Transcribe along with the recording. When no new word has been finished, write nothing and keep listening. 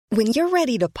When you're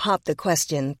ready to pop the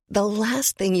question, the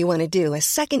last thing you want to do is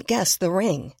second-guess the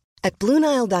ring. At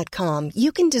BlueNile.com,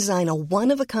 you can design a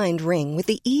one-of-a-kind ring with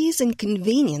the ease and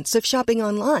convenience of shopping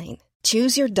online.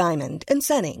 Choose your diamond and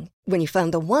setting. When you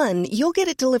find the one, you'll get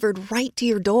it delivered right to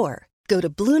your door. Go to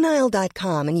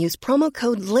BlueNile.com and use promo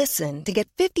code LISTEN to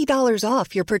get $50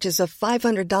 off your purchase of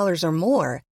 $500 or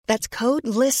more. That's code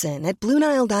LISTEN at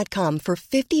BlueNile.com for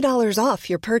 $50 off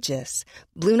your purchase.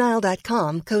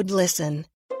 BlueNile.com, code LISTEN.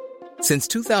 Since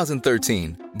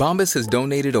 2013, Bombas has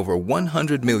donated over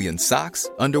 100 million socks,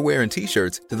 underwear, and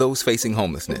T-shirts to those facing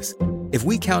homelessness. If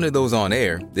we counted those on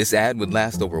air, this ad would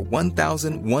last over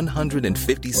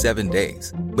 1,157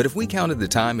 days. But if we counted the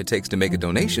time it takes to make a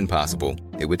donation possible,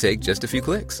 it would take just a few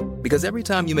clicks. Because every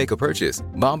time you make a purchase,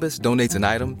 Bombas donates an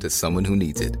item to someone who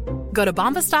needs it. Go to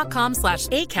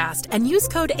bombas.com/ACAST and use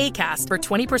code ACAST for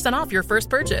 20% off your first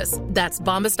purchase. That's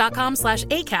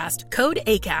bombas.com/ACAST, code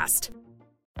ACAST.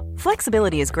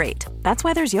 Flexibility is great. That's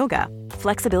why there's yoga.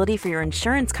 Flexibility for your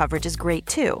insurance coverage is great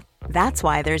too. That's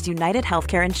why there's United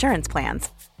Healthcare Insurance Plans.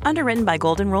 Underwritten by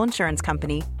Golden Rule Insurance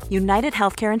Company, United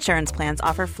Healthcare Insurance Plans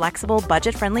offer flexible,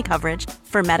 budget-friendly coverage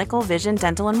for medical, vision,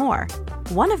 dental, and more.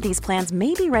 One of these plans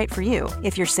may be right for you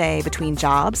if you're, say, between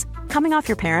jobs, coming off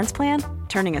your parents' plan,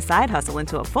 turning a side hustle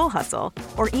into a full hustle,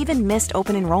 or even missed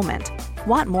open enrollment.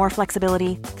 Want more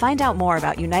flexibility? Find out more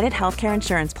about United Healthcare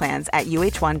Insurance Plans at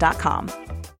uh1.com.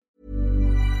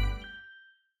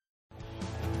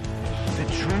 The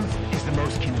truth is the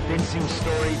most convincing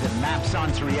story that maps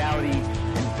onto reality,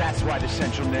 and that's why the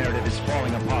central narrative is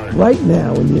falling apart. Right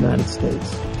now in the United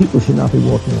States, people should not be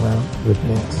walking around with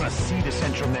masks. We must see the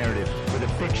central narrative for the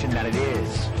fiction that it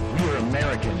is. We are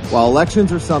Americans. While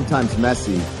elections are sometimes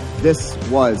messy, this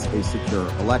was a secure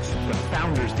election. The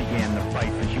founders began the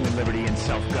fight for human liberty and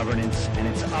self-governance, and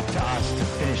it's up to us to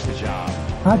finish the job.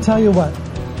 I'll tell you what,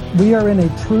 we are in a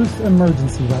truth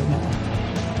emergency right now.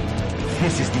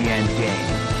 This is the end game.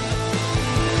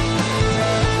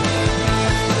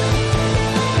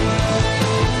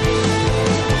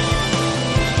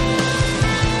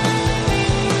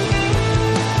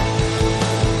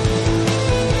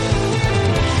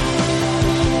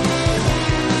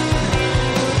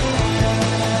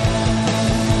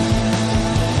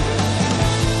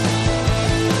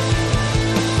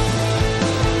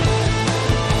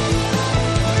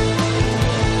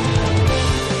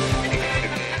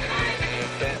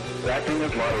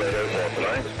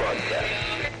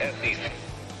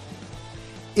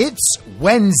 It's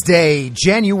Wednesday,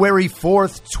 January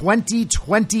 4th,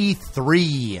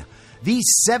 2023, the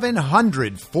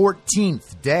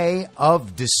 714th day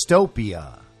of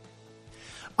dystopia.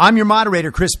 I'm your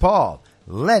moderator, Chris Paul.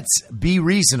 Let's be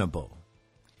reasonable.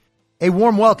 A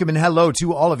warm welcome and hello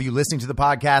to all of you listening to the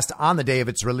podcast on the day of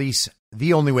its release.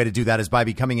 The only way to do that is by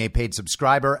becoming a paid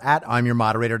subscriber at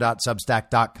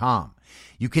imyourmoderator.substack.com.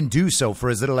 You can do so for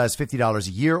as little as $50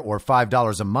 a year or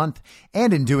 $5 a month.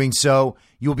 And in doing so,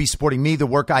 you'll be supporting me, the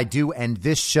work I do, and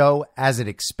this show as it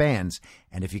expands.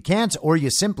 And if you can't, or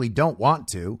you simply don't want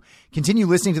to, continue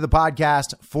listening to the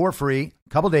podcast for free a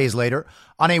couple days later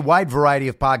on a wide variety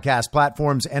of podcast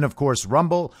platforms and, of course,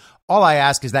 Rumble. All I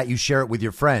ask is that you share it with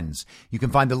your friends. You can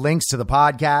find the links to the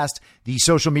podcast, the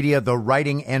social media, the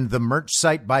writing, and the merch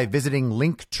site by visiting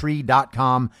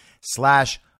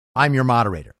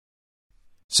linktree.com/I'mYourModerator.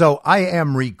 So I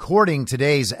am recording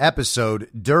today's episode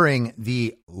during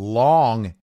the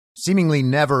long, seemingly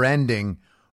never-ending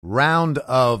round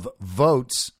of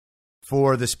votes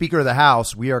for the Speaker of the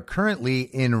House. We are currently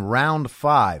in round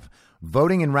 5.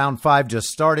 Voting in round 5 just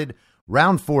started.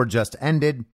 Round 4 just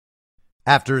ended.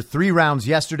 After 3 rounds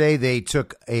yesterday, they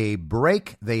took a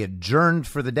break. They adjourned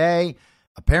for the day.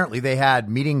 Apparently, they had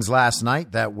meetings last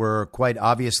night that were quite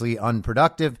obviously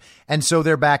unproductive, and so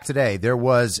they're back today. There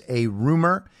was a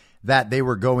rumor that they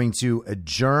were going to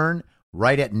adjourn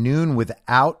right at noon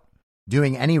without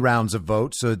doing any rounds of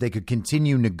votes so that they could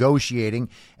continue negotiating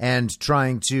and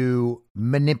trying to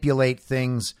manipulate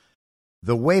things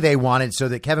the way they wanted so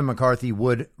that Kevin McCarthy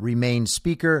would remain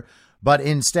Speaker. But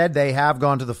instead, they have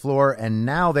gone to the floor, and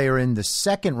now they are in the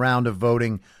second round of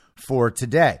voting for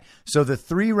today. So the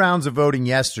 3 rounds of voting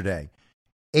yesterday,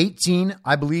 18,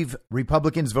 I believe,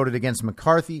 Republicans voted against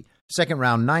McCarthy. Second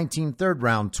round, 19. Third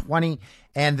round, 20.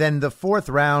 And then the fourth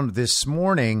round this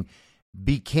morning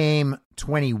became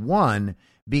 21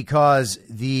 because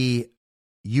the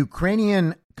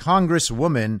Ukrainian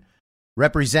Congresswoman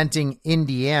representing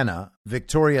Indiana,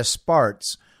 Victoria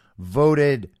Spartz,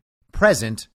 voted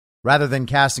present rather than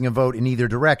casting a vote in either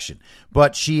direction.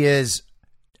 But she is,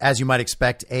 as you might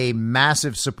expect, a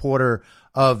massive supporter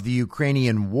of the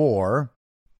Ukrainian war.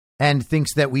 and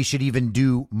thinks that we should even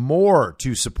do more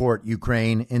to support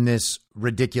Ukraine in this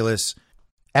ridiculous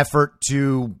effort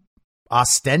to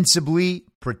ostensibly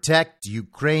protect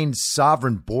Ukraine's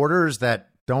sovereign borders that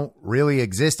don't really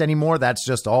exist anymore. That's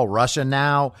just all Russia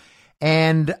now.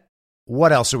 And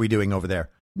what else are we doing over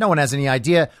there? No one has any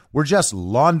idea. We're just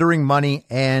laundering money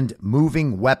and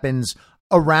moving weapons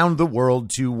around the world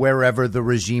to wherever the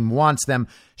regime wants them.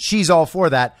 She's all for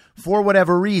that. For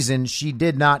whatever reason, she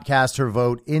did not cast her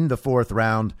vote in the fourth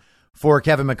round for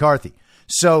Kevin McCarthy.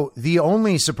 So the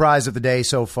only surprise of the day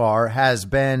so far has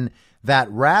been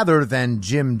that rather than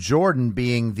Jim Jordan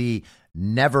being the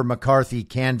never McCarthy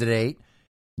candidate,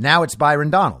 now it's Byron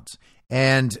Donalds.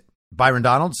 And Byron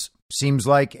Donalds seems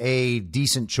like a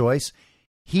decent choice.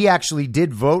 He actually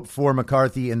did vote for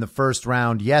McCarthy in the first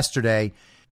round yesterday,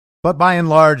 but by and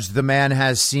large, the man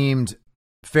has seemed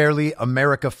fairly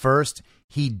America first.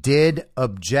 He did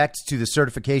object to the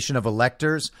certification of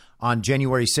electors on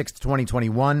January 6th,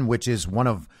 2021, which is one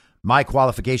of my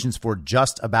qualifications for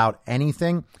just about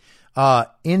anything.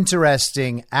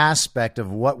 Interesting aspect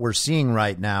of what we're seeing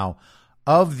right now.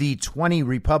 Of the 20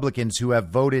 Republicans who have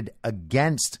voted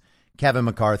against Kevin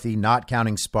McCarthy, not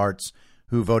counting Sparts,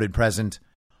 who voted present,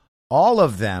 all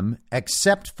of them,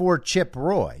 except for Chip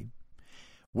Roy,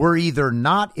 were either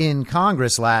not in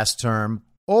Congress last term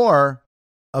or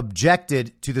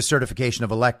objected to the certification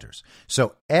of electors.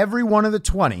 So every one of the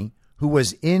 20 who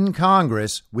was in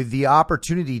Congress with the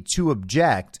opportunity to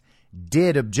object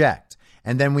did object.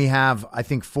 And then we have, I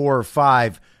think, 4 or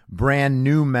 5 brand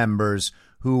new members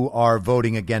who are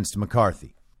voting against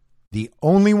McCarthy. The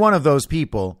only one of those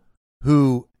people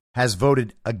who has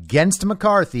voted against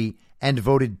McCarthy and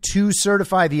voted to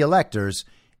certify the electors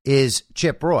is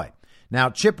Chip Roy. Now,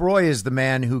 Chip Roy is the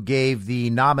man who gave the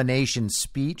nomination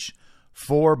speech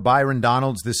for Byron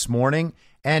Donalds this morning,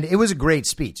 and it was a great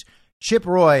speech. Chip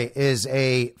Roy is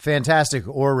a fantastic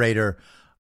orator.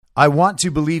 I want to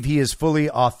believe he is fully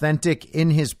authentic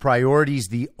in his priorities.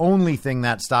 The only thing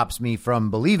that stops me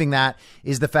from believing that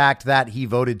is the fact that he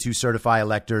voted to certify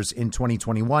electors in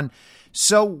 2021.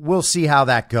 So we'll see how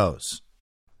that goes.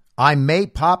 I may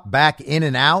pop back in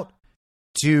and out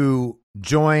to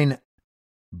join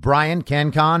Brian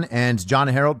CanCon and John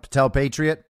Harold Patel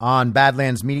Patriot on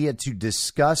Badlands Media to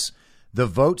discuss the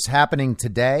votes happening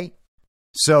today.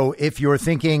 So if you're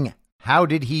thinking, how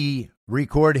did he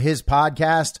record his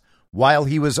podcast while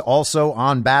he was also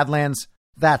on Badlands?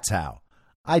 That's how.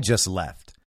 I just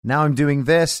left. Now I'm doing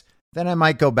this. Then I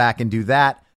might go back and do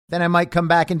that. Then I might come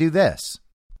back and do this.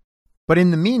 But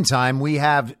in the meantime, we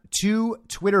have 2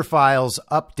 Twitter Files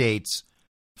updates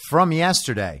from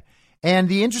yesterday. And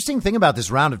the interesting thing about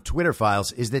this round of Twitter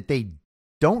Files is that they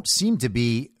don't seem to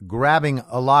be grabbing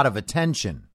a lot of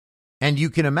attention. And you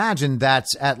can imagine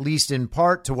that's at least in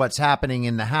part to what's happening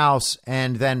in the House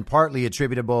and then partly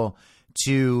attributable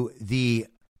to the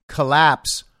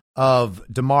collapse of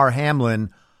Damar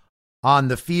Hamlin on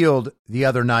the field the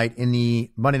other night in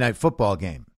the Monday Night Football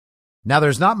game. Now,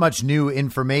 there's not much new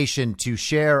information to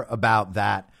share about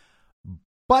that,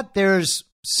 but there's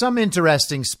some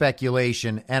interesting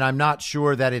speculation, and I'm not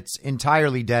sure that it's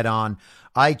entirely dead on.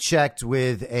 I checked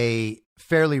with a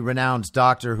fairly renowned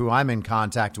doctor who I'm in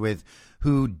contact with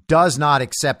who does not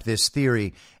accept this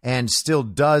theory and still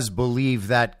does believe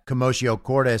that commotio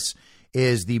cordis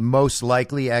is the most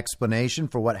likely explanation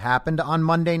for what happened on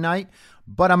Monday night,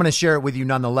 but I'm going to share it with you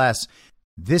nonetheless.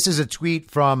 This is a tweet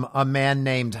from a man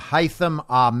named Haitham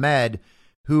Ahmed,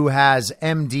 who has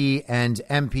MD and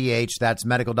MPH, that's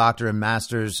Medical Doctor and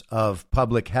Masters of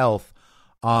Public Health,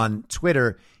 on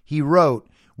Twitter. He wrote,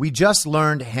 "We just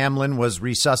learned Hamlin was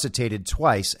resuscitated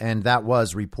twice," and that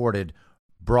was reported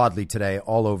broadly today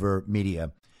all over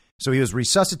media. So he was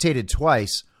resuscitated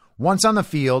twice, once on the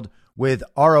field with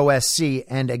ROSC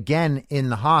and again in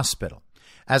the hospital.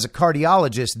 As a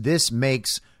cardiologist, this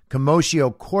makes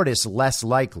commotio cordis less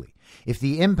likely. If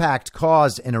the impact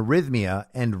caused an arrhythmia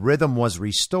and rhythm was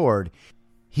restored,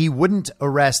 he wouldn't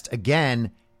arrest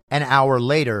again an hour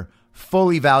later,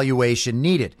 full evaluation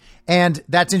needed. And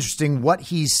that's interesting. What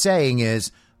he's saying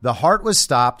is the heart was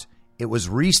stopped, it was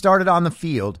restarted on the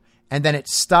field, and then it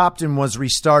stopped and was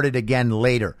restarted again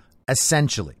later,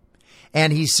 essentially.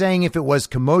 And he's saying if it was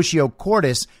commotio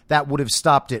cordis, that would have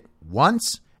stopped it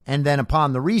once, and then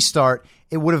upon the restart,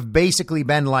 it would have basically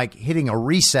been like hitting a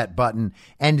reset button,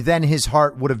 and then his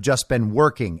heart would have just been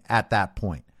working at that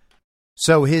point.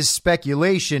 So his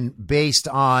speculation, based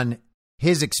on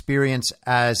his experience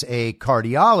as a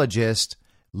cardiologist,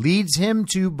 leads him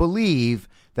to believe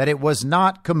that it was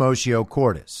not commotio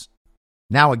cordis.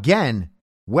 Now, again,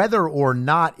 whether or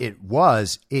not it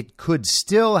was, it could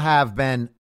still have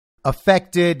been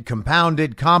affected,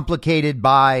 compounded, complicated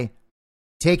by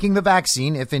taking the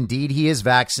vaccine, if indeed he is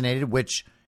vaccinated, which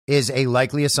is a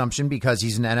likely assumption because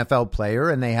he's an NFL player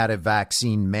and they had a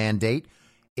vaccine mandate.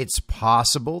 It's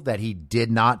possible that he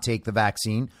did not take the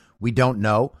vaccine. We don't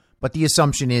know, but the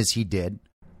assumption is he did.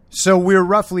 So we're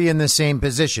roughly in the same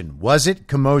position. Was it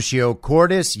commotio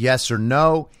cordis? Yes or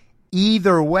no?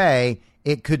 Either way,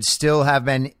 it could still have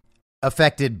been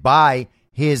affected by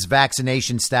his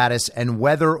vaccination status and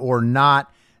whether or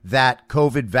not that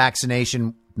COVID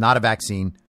vaccination, not a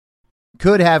vaccine,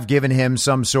 could have given him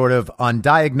some sort of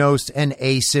undiagnosed and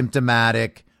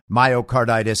asymptomatic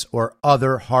myocarditis or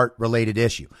other heart-related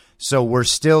issue. So we're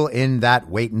still in that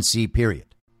wait-and-see period.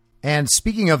 And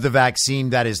speaking of the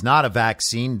vaccine that is not a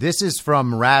vaccine, this is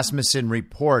from Rasmussen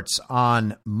Reports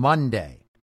on Monday.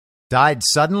 Died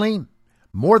suddenly?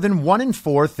 More than 1 in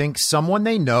 4 think someone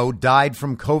they know died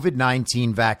from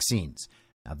COVID-19 vaccines.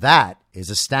 Now that is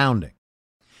astounding.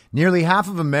 Nearly half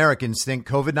of Americans think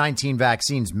COVID-19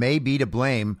 vaccines may be to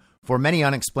blame for many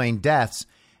unexplained deaths,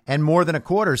 and more than a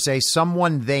quarter say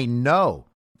someone they know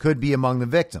could be among the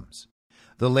victims.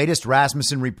 The latest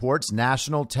Rasmussen Reports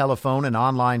national telephone and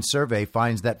online survey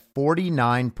finds that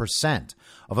 49%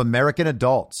 of American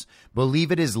adults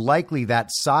believe it is likely that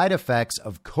side effects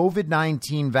of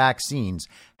COVID-19 vaccines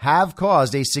have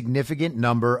caused a significant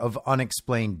number of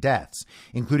unexplained deaths,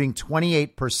 including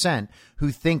 28%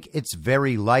 who think it's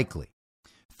very likely.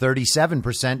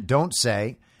 37% don't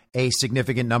say a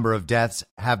significant number of deaths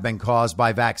have been caused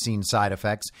by vaccine side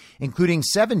effects, including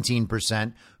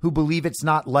 17% who believe it's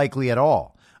not likely at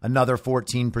all. Another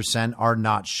 14% are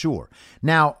not sure.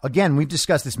 Now, again, we've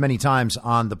discussed this many times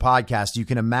on the podcast. You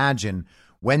can imagine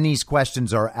when these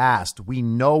questions are asked, we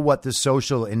know what the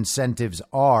social incentives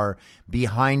are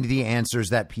behind the answers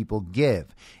that people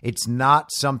give. It's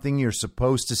not something you're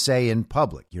supposed to say in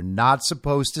public. You're not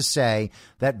supposed to say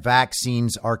that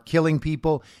vaccines are killing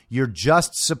people. You're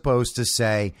just supposed to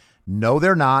say, no,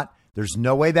 they're not. There's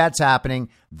no way that's happening.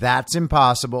 That's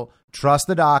impossible. Trust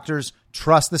the doctors.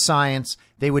 Trust the science.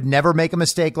 They would never make a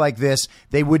mistake like this.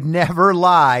 They would never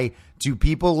lie to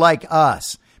people like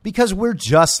us because we're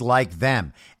just like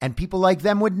them. And people like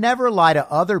them would never lie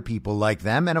to other people like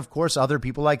them. And of course, other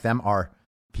people like them are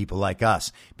people like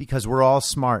us because we're all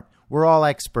smart. We're all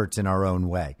experts in our own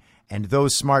way. And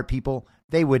those smart people,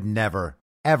 they would never,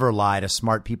 ever lie to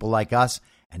smart people like us.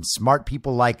 And smart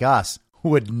people like us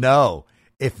would know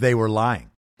if they were lying.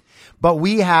 But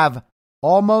we have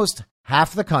almost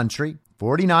half the country,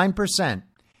 49%,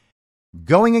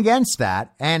 going against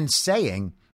that and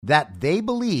saying that they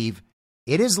believe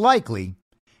it is likely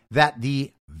that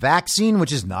the vaccine,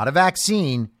 which is not a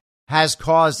vaccine, has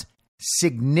caused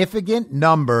significant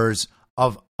numbers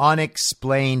of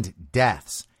unexplained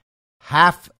deaths.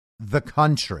 Half the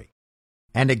country.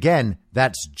 And again,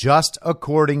 that's just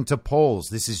according to polls.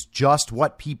 This is just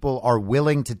what people are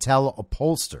willing to tell a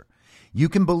pollster. You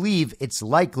can believe it's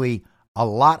likely a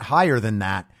lot higher than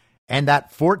that. And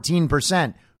that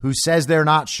 14% who says they're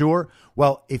not sure,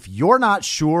 well, if you're not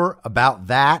sure about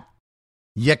that,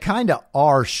 you kind of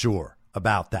are sure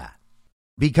about that.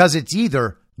 Because it's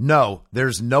either, no,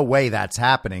 there's no way that's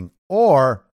happening,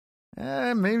 or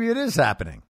maybe it is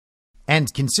happening.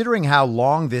 And considering how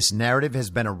long this narrative has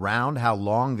been around, how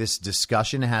long this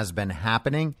discussion has been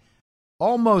happening,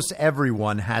 almost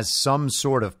everyone has some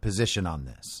sort of position on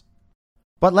this.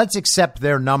 But let's accept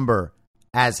their number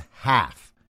as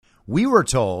half. We were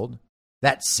told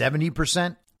that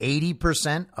 70%,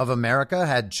 80% of America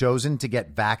had chosen to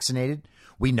get vaccinated.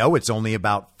 We know it's only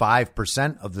about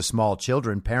 5% of the small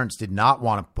children. Parents did not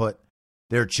want to put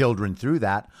their children through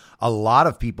that. A lot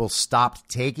of people stopped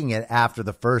taking it after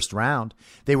the first round.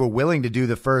 They were willing to do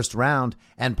the first round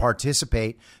and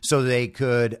participate so they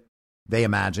could, they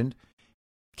imagined,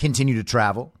 continue to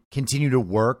travel, continue to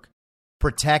work,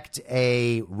 protect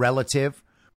a relative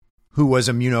who was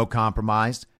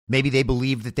immunocompromised. Maybe they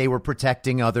believed that they were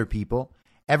protecting other people.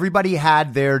 Everybody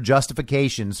had their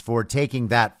justifications for taking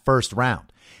that first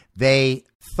round. They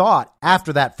thought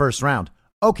after that first round,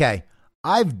 okay,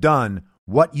 I've done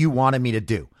what you wanted me to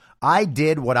do. I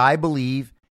did what I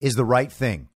believe is the right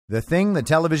thing. The thing the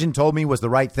television told me was the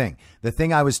right thing. The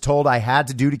thing I was told I had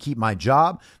to do to keep my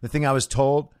job. The thing I was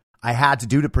told I had to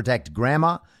do to protect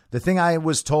grandma. The thing I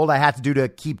was told I had to do to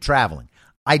keep traveling.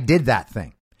 I did that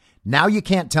thing. Now you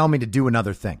can't tell me to do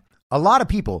another thing. A lot of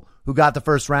people who got the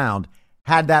first round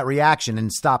had that reaction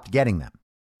and stopped getting them.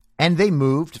 And they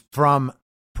moved from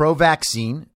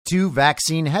pro-vaccine to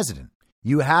vaccine hesitant.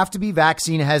 You have to be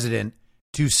vaccine hesitant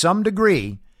to some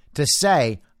degree to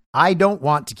say, I don't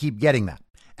want to keep getting that.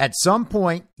 At some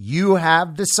point, you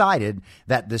have decided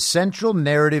that the central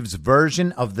narrative's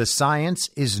version of the science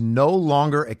is no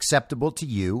longer acceptable to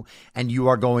you, and you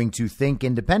are going to think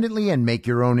independently and make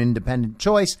your own independent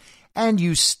choice, and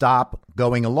you stop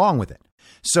going along with it.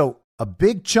 So a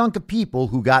big chunk of people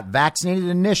who got vaccinated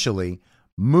initially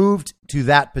moved to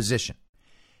that position.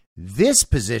 This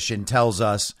position tells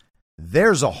us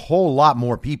there's a whole lot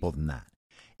more people than that.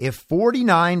 If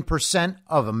 49%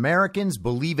 of Americans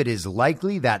believe it is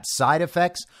likely that side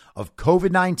effects of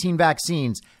COVID-19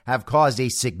 vaccines have caused a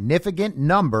significant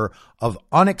number of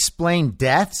unexplained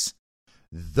deaths,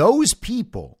 those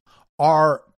people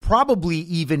are probably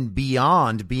even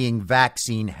beyond being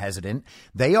vaccine hesitant.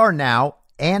 They are now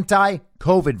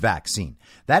anti-COVID vaccine.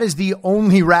 That is the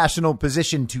only rational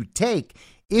position to take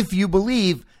if you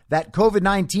believe that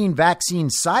COVID-19 vaccine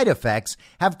side effects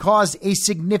have caused a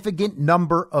significant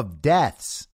number of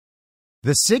deaths.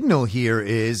 The signal here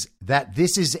is that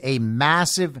this is a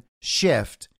massive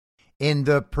shift in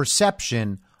the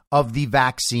perception of the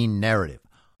vaccine narrative.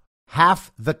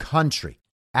 Half the country,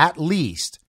 at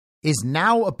least, is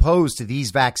now opposed to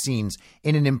these vaccines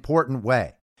in an important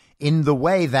way, in the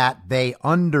way that they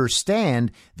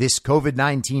understand this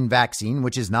COVID-19 vaccine,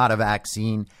 which is not a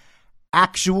vaccine,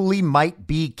 actually might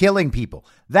be killing people.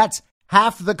 That's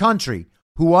half the country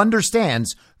who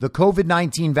understands the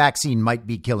COVID-19 vaccine might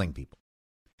be killing people.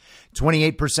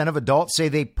 28% of adults say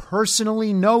they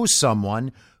personally know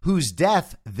someone whose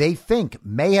death they think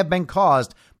may have been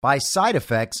caused by side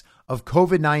effects of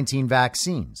COVID-19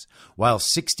 vaccines, while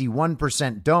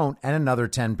 61% don't and another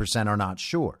 10% are not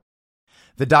sure.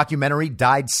 The documentary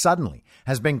Died Suddenly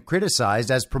has been criticized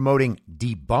as promoting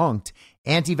debunked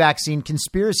anti-vaccine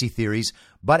conspiracy theories,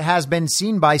 but has been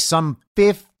seen by some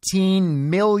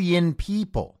 15 million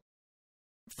people.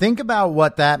 Think about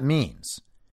what that means.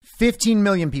 15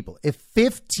 million people. If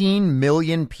 15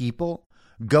 million people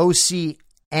go see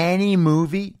any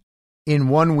movie in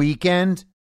one weekend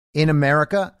in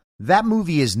America, that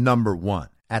movie is number one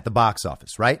at the box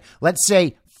office, right? Let's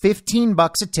say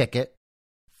 $15 a ticket,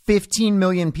 15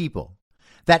 million people.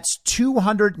 That's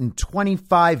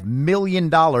 $225 million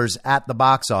at the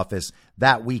box office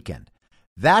that weekend.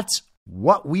 That's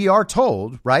what we are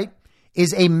told, right,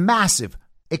 is a massive,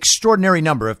 extraordinary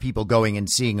number of people going and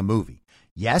seeing a movie.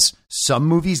 Yes, some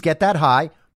movies get that high,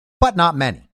 but not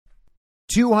many.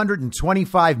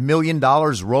 $225 million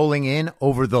rolling in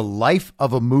over the life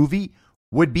of a movie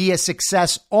would be a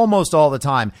success almost all the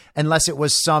time, unless it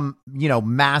was some,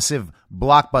 massive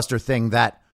blockbuster thing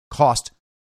that cost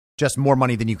just more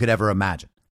money than you could ever imagine.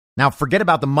 Now, forget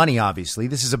about the money, obviously.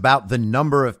 This is about the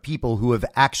number of people who have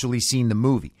actually seen the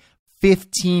movie.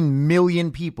 15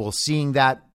 million people seeing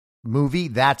that movie,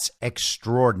 that's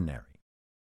extraordinary.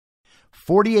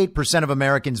 48% of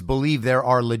Americans believe there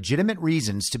are legitimate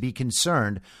reasons to be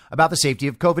concerned about the safety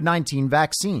of COVID-19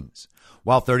 vaccines,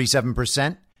 while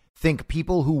 37% think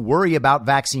people who worry about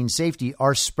vaccine safety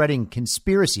are spreading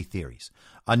conspiracy theories.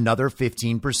 Another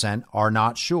 15% are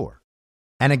not sure.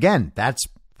 And again, that's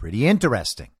pretty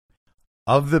interesting.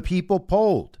 Of the people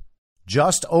polled,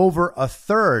 just over a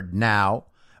third now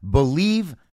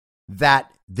believe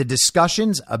that the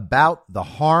discussions about the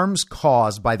harms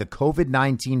caused by the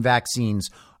COVID-19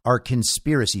 vaccines are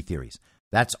conspiracy theories.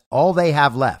 That's all they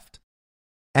have left.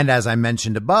 And as I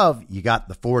mentioned above, you got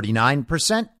the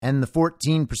 49% and the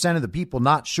 14% of the people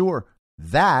not sure.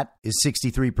 That is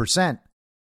 63%.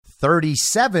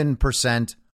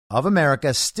 37% of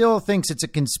America still thinks it's a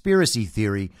conspiracy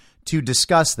theory to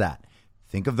discuss that.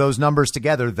 Think of those numbers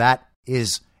together. That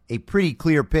is a pretty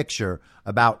clear picture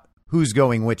about who's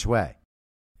going which way.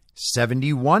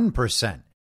 71%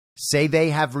 say they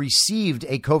have received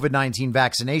a COVID-19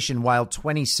 vaccination, while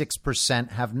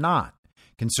 26% have not.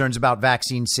 Concerns about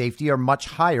vaccine safety are much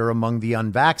higher among the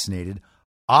unvaccinated,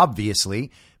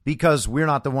 obviously, because we're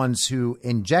not the ones who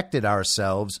injected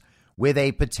ourselves with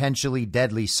a potentially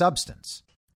deadly substance.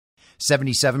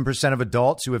 77% of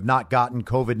adults who have not gotten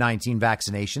COVID-19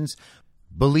 vaccinations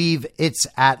believe it's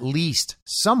at least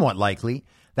somewhat likely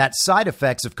that side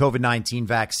effects of COVID-19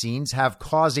 vaccines have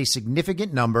caused a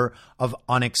significant number of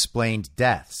unexplained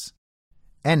deaths.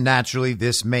 And naturally,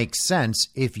 this makes sense.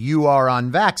 If you are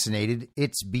unvaccinated,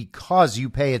 it's because you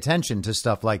pay attention to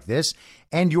stuff like this,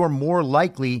 and you're more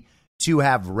likely to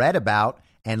have read about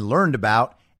and learned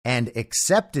about and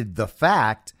accepted the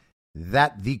fact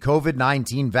that the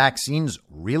COVID-19 vaccines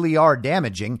really are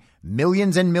damaging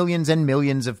millions and millions and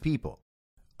millions of people.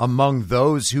 Among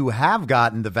those who have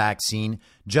gotten the vaccine,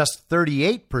 just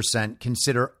 38%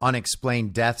 consider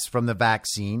unexplained deaths from the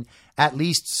vaccine at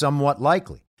least somewhat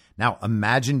likely. Now,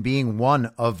 imagine being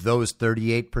one of those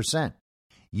 38%.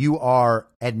 you are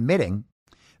admitting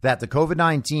that the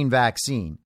COVID-19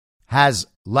 vaccine has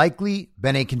likely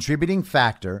been a contributing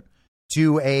factor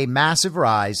to a massive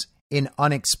rise in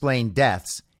unexplained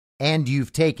deaths, and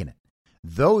you've taken it.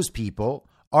 Those people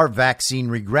are vaccine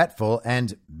regretful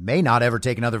and may not ever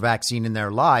take another vaccine in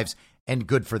their lives, and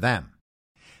good for them.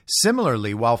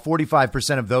 Similarly, while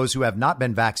 45% of those who have not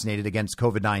been vaccinated against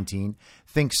COVID-19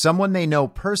 think someone they know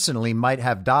personally might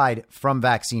have died from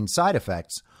vaccine side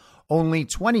effects, only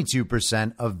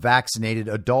 22% of vaccinated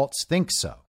adults think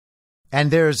so.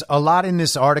 And there's a lot in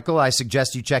this article. I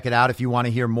suggest you check it out if you want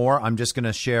to hear more. I'm just going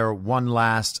to share one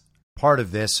last part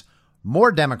of this.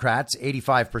 More Democrats,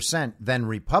 85%, than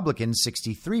Republicans,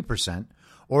 63%,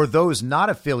 or those not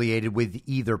affiliated with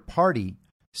either party,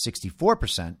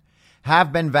 64%,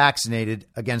 have been vaccinated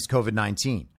against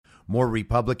COVID-19. More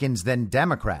Republicans than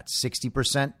Democrats,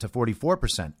 60% to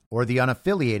 44%, or the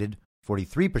unaffiliated,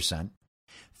 43%,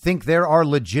 think there are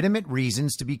legitimate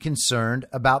reasons to be concerned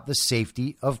about the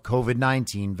safety of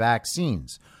COVID-19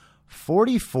 vaccines.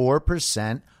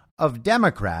 44% of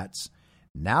Democrats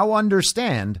now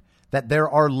understand that there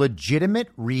are legitimate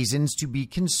reasons to be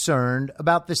concerned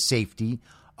about the safety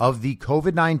of the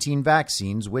COVID-19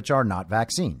 vaccines, which are not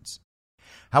vaccines.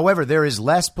 However, there is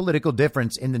less political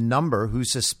difference in the number who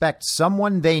suspect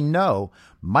someone they know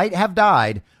might have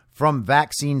died from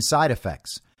vaccine side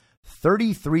effects.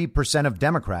 33% of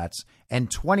Democrats and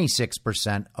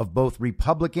 26% of both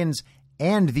Republicans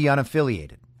and the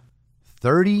unaffiliated.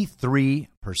 33%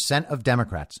 of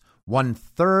Democrats,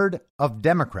 1/3 of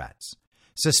Democrats,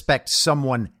 suspect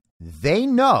someone they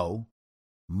know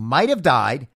might have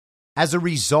died as a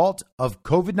result of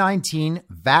COVID-19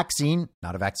 vaccine,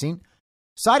 not a vaccine,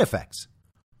 side effects.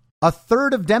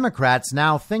 1/3 of Democrats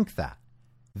now think that.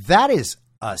 That is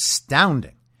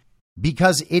astounding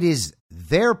because it is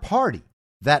their party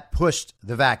that pushed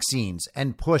the vaccines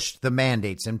and pushed the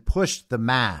mandates and pushed the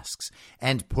masks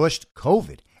and pushed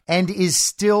COVID and is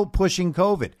still pushing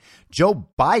COVID. Joe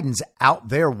Biden's out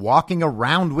there walking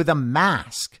around with a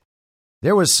mask.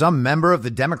 There was some member of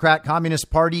the Democrat Communist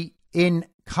Party in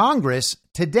Congress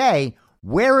today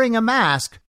wearing a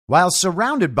mask while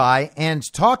surrounded by and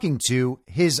talking to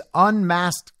his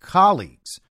unmasked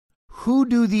colleagues. Who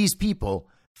do these people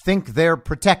think they're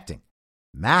protecting?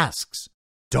 Masks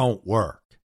don't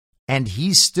work. And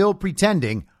he's still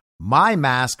pretending my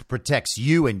mask protects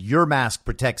you and your mask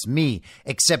protects me,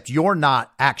 except you're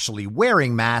not actually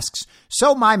wearing masks.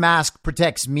 So my mask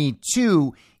protects me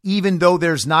too, even though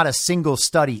there's not a single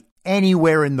study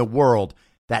anywhere in the world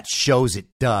that shows it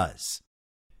does.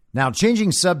 Now,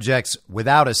 changing subjects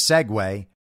without a segue,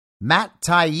 Matt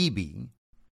Taibbi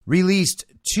released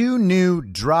 2 new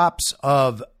drops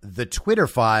of the Twitter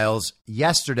files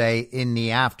yesterday in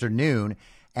the afternoon,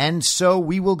 and so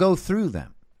we will go through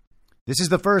them. This is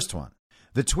the first one.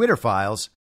 The Twitter files,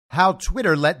 how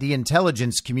Twitter let the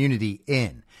intelligence community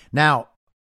in. Now,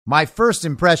 my first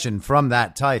impression from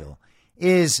that title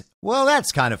is, well,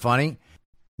 that's kind of funny,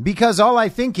 because all I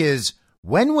think is,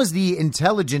 when was the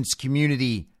intelligence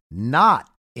community not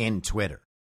in Twitter?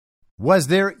 Was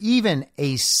there even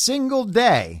a single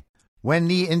day when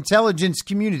the intelligence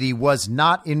community was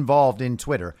not involved in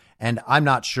Twitter? And I'm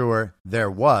not sure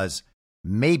there was.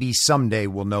 Maybe someday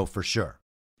we'll know for sure.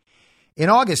 In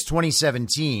August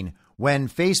 2017, when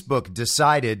Facebook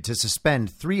decided to suspend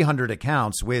 300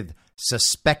 accounts with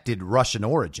suspected Russian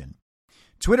origin,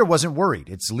 Twitter wasn't worried.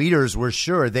 Its leaders were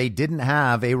sure they didn't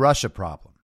have a Russia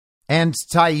problem. And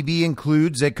Taibbi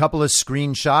includes a couple of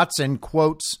screenshots and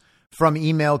quotes from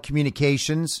email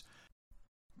communications.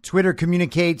 Twitter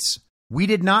communicates, "We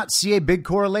did not see a big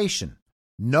correlation.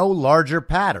 No larger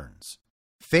patterns.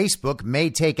 Facebook may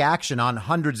take action on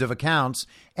hundreds of accounts,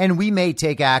 and we may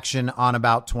take action on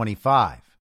about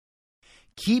 25.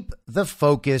 Keep the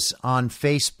focus on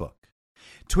Facebook.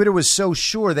 Twitter was so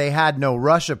sure they had no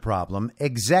Russia problem,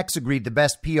 execs agreed the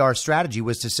best PR strategy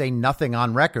was to say nothing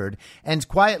on record and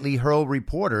quietly hurl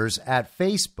reporters at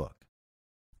Facebook.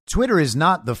 Twitter is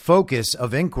not the focus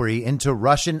of inquiry into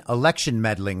Russian election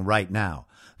meddling right now.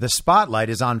 The spotlight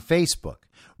is on Facebook,"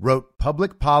 wrote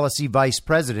Public Policy Vice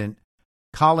President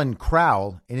Colin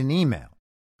Crowell in an email.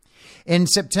 In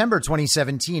September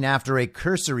 2017, after a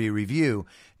cursory review,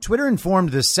 Twitter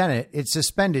informed the Senate it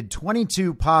suspended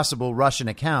 22 possible Russian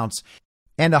accounts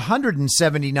and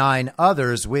 179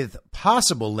 others with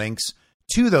possible links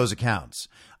to those accounts,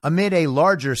 amid a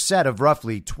larger set of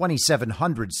roughly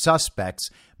 2,700 suspects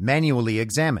manually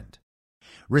examined.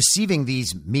 Receiving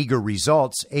these meager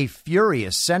results, a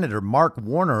furious Senator Mark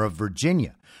Warner of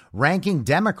Virginia, ranking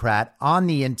Democrat on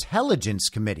the Intelligence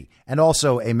Committee, and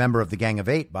also a member of the Gang of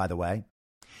Eight, by the way,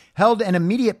 held an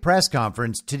immediate press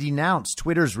conference to denounce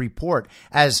Twitter's report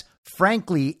as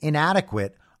frankly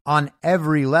inadequate on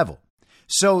every level.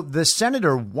 So the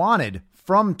senator wanted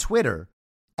from Twitter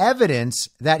evidence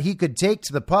that he could take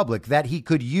to the public, that he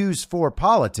could use for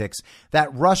politics,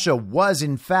 that Russia was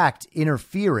in fact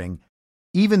interfering,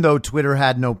 even though Twitter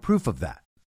had no proof of that.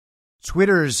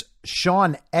 Twitter's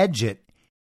Sean Edgett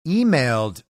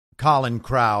emailed Colin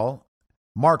Crowell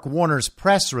Mark Warner's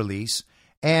press release,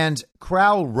 and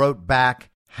Crowell wrote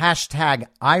back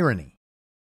 #irony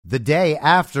the day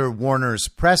after Warner's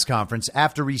press conference,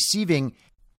 after receiving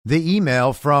the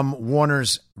email from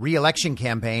Warner's re-election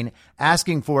campaign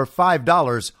asking for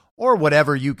 $5 or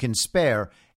whatever you can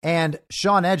spare. And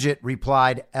Sean Edgett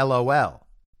replied, LOL.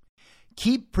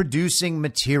 Keep producing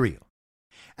material.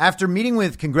 After meeting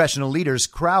with congressional leaders,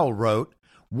 Crowell wrote,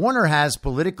 Warner has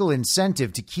political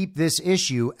incentive to keep this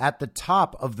issue at the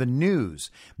top of the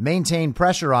news, maintain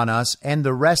pressure on us and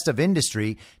the rest of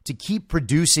industry to keep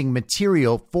producing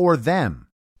material for them.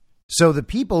 So the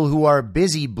people who are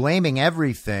busy blaming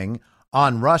everything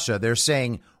on Russia, they're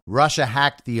saying Russia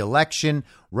hacked the election,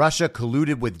 Russia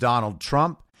colluded with Donald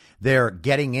Trump. They're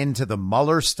getting into the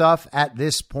Mueller stuff at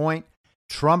this point.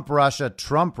 Trump, Russia,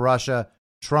 Trump, Russia,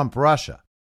 Trump, Russia.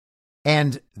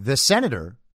 And the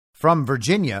senator from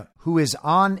Virginia, who is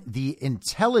on the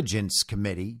Intelligence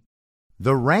Committee,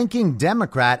 the ranking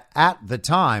Democrat at the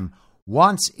time,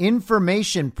 wants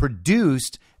information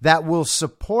produced that will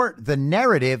support the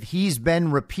narrative he's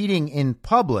been repeating in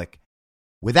public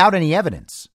without any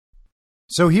evidence.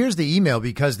 So here's the email,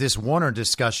 because this Warner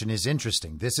discussion is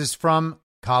interesting. This is from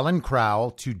Colin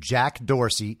Crowell to Jack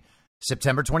Dorsey,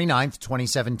 September 29th,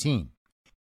 2017.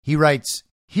 He writes,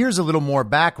 here's a little more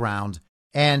background,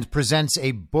 and presents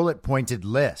a bullet-pointed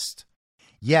list.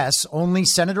 Yes, only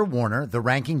Senator Warner, the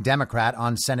ranking Democrat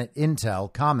on Senate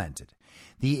Intel, commented.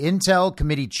 The Intel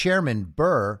Committee Chairman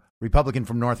Burr, Republican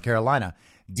from North Carolina,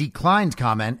 declined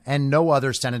comment, and no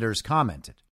other senators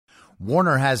commented.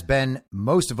 Warner has been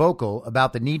most vocal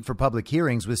about the need for public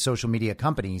hearings with social media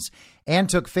companies and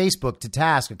took Facebook to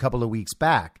task a couple of weeks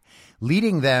back,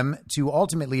 leading them to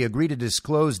ultimately agree to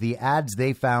disclose the ads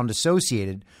they found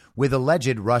associated with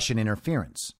alleged Russian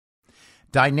interference.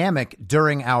 Dynamic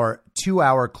during our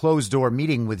 2-hour closed-door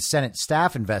meeting with Senate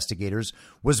staff investigators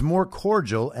was more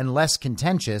cordial and less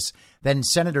contentious than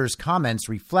senators' comments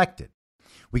reflected.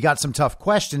 We got some tough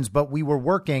questions, but we were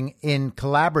working in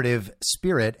collaborative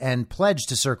spirit and pledged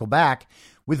to circle back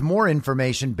with more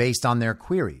information based on their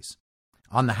queries.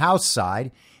 On the House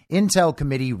side, Intel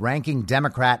Committee ranking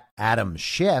Democrat Adam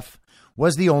Schiff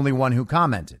was the only one who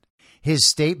commented. His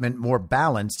statement more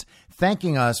balanced,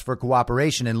 thanking us for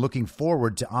cooperation and looking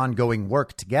forward to ongoing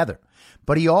work together.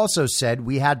 But he also said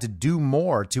we had to do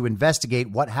more to investigate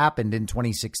what happened in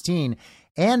 2016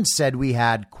 and said we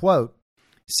had, quote,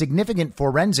 significant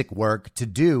forensic work to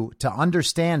do to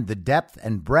understand the depth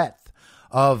and breadth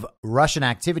of Russian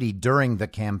activity during the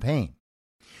campaign.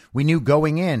 We knew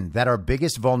going in that our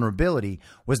biggest vulnerability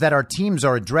was that our teams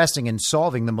are addressing and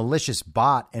solving the malicious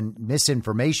bot and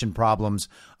misinformation problems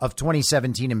of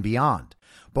 2017 and beyond.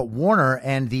 But Warner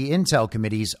and the Intel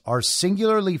committees are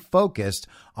singularly focused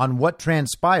on what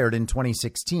transpired in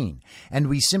 2016, and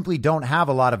we simply don't have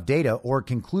a lot of data or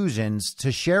conclusions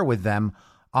to share with them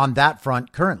on that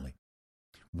front currently.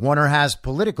 Warner has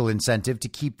political incentive to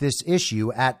keep this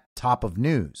issue at top of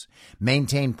news,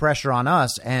 maintain pressure on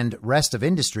us and rest of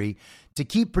industry to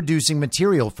keep producing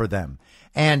material for them,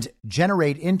 and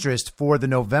generate interest for the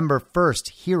November 1st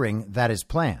hearing that is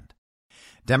planned.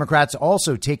 Democrats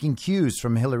also taking cues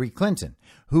from Hillary Clinton,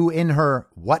 who in her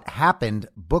What Happened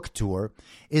book tour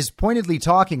is pointedly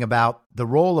talking about the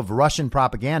role of Russian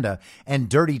propaganda and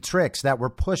dirty tricks that were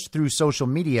pushed through social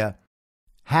media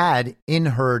had in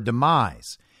her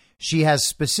demise. She has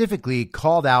specifically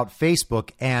called out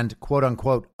Facebook and quote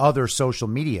unquote other social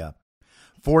media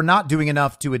for not doing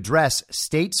enough to address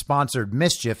state-sponsored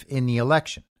mischief in the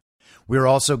election. We're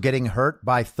also getting hurt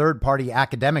by third-party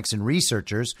academics and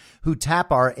researchers who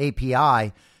tap our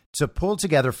API to pull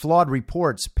together flawed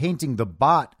reports painting the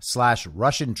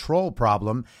bot/Russian troll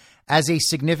problem as a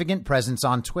significant presence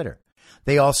on Twitter.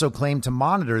 They also claim to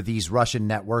monitor these Russian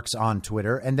networks on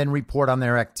Twitter and then report on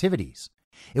their activities.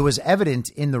 It was evident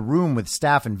in the room with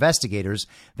staff investigators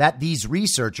that these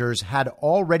researchers had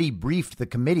already briefed the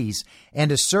committees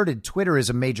and asserted Twitter is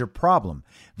a major problem.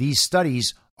 These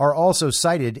studies are also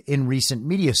cited in recent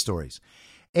media stories.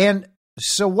 And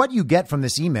so what you get from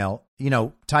this email,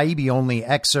 Taibbi only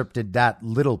excerpted that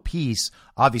little piece.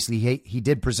 Obviously, he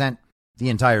did present the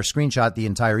entire screenshot, the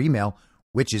entire email,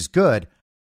 which is good.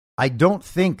 I don't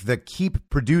think the keep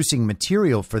producing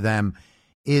material for them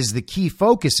is the key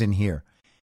focus in here.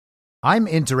 I'm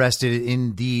interested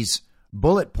in these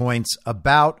bullet points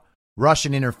about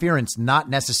Russian interference, not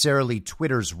necessarily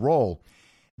Twitter's role.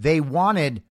 They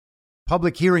wanted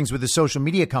public hearings with the social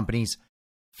media companies,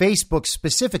 Facebook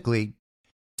specifically,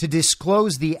 to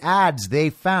disclose the ads they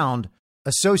found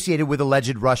associated with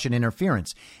alleged Russian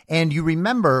interference. And you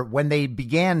remember when they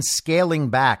began scaling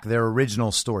back their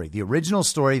original story, the original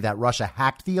story that Russia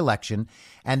hacked the election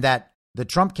and that the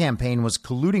Trump campaign was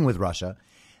colluding with Russia,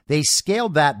 they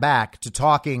scaled that back to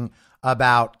talking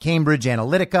about Cambridge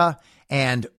Analytica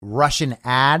and Russian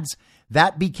ads.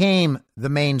 That became the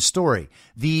main story.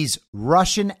 These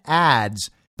Russian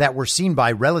ads that were seen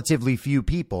by relatively few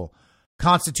people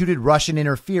constituted Russian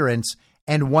interference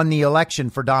and won the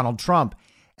election for Donald Trump.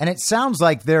 And it sounds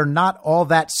like they're not all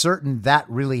that certain that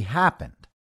really happened.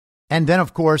 And then,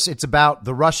 of course, it's about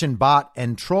the Russian bot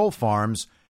and troll farms,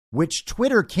 which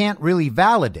Twitter can't really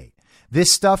validate.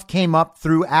 This stuff came up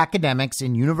through academics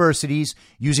in universities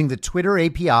using the Twitter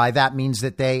API. That means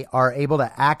that they are able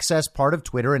to access part of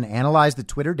Twitter and analyze the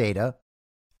Twitter data.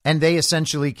 And they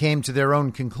essentially came to their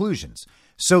own conclusions.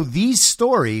 So these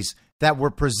stories that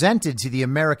were presented to the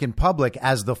American public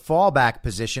as the fallback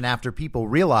position after people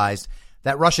realized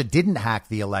that Russia didn't hack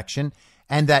the election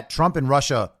and that Trump and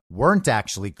Russia weren't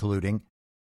actually colluding,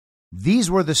 these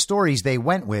were the stories they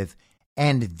went with.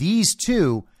 And these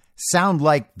two sound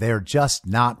like they're just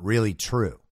not really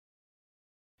true.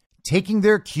 Taking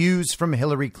their cues from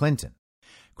Hillary Clinton.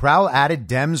 Crowell added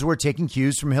Dems were taking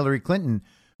cues from Hillary Clinton,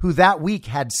 who that week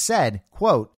had said,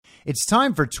 quote, "It's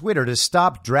time for Twitter to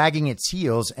stop dragging its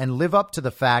heels and live up to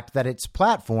the fact that its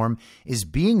platform is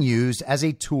being used as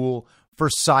a tool for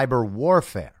cyber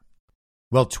warfare."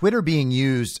 Well, Twitter being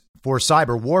used for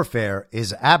cyber warfare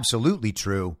is absolutely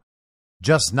true,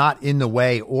 just not in the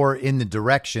way or in the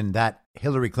direction that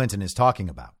Hillary Clinton is talking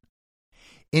about.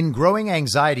 In growing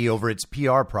anxiety over its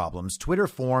PR problems, Twitter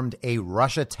formed a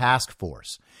Russia task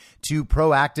force to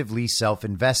proactively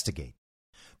self-investigate.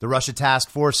 The Russia task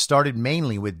force started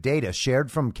mainly with data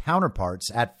shared from counterparts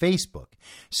at Facebook,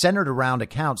 centered around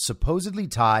accounts supposedly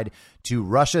tied to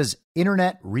Russia's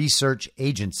Internet Research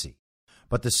Agency.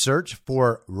 But the search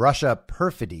for Russia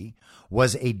perfidy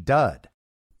was a dud.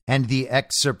 And the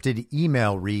excerpted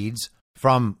email reads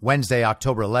from Wednesday,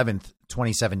 October 11th,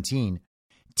 2017,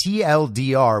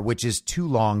 TLDR, which is too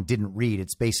long, didn't read.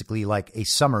 It's basically like a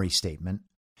summary statement.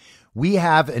 We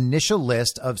have initial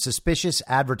list of suspicious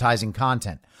advertising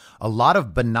content. A lot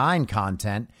of benign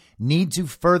content. Need to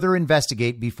further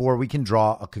investigate before we can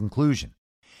draw a conclusion.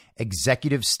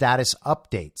 Executive status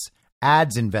updates.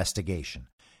 Ads investigation.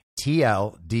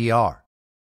 TLDR.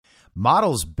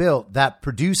 Models built that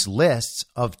produce lists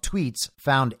of tweets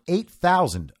found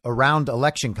 8,000 around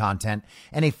election content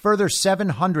and a further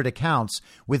 700 accounts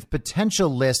with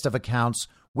potential list of accounts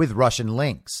with Russian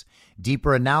links.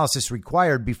 Deeper analysis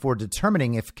required before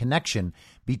determining if connection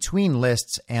between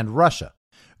lists and Russia.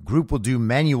 Group will do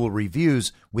manual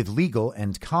reviews with legal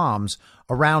and comms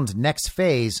around next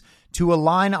phase to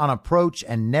align on approach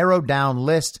and narrow down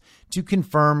list to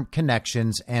confirm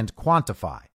connections and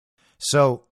quantify.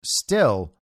 So,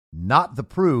 still not the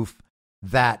proof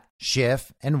that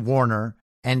Schiff and Warner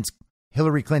and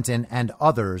Hillary Clinton and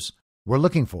others were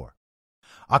looking for.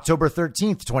 October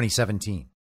 13th, 2017.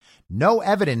 No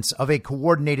evidence of a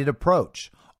coordinated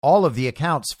approach. All of the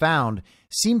accounts found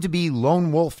seem to be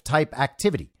lone wolf type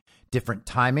activity, different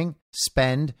timing,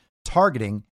 spend,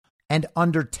 targeting, and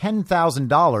under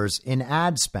 $10,000 in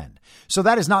ad spend. So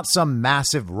that is not some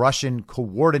massive Russian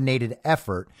coordinated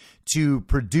effort to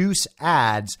produce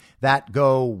ads that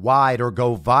go wide or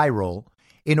go viral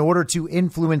in order to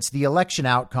influence the election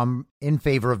outcome in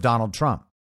favor of Donald Trump.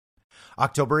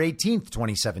 October 18th,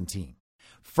 2017.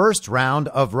 First round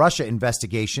of Russia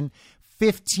investigation,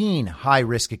 15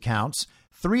 high-risk accounts,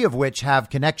 3 of which have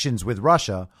connections with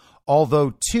Russia,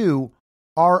 although 2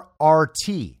 are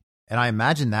RT. And I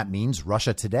imagine that means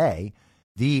Russia Today,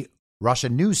 the Russia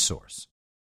news source.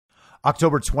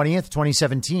 October 20th,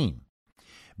 2017.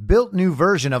 Built new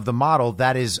version of the model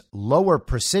that is lower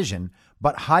precision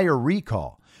but higher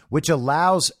recall, which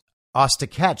allows us to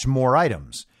catch more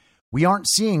items. We aren't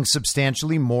seeing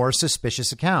substantially more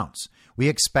suspicious accounts. We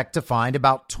expect to find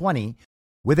about 20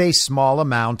 with a small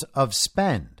amount of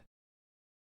spend.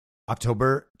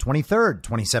 October 23rd,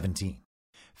 2017.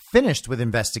 Finished with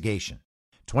investigation.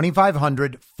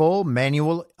 2,500 full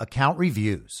manual account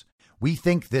reviews. We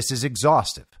think this is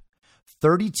exhaustive.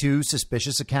 32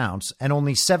 suspicious accounts, and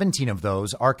only 17 of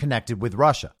those are connected with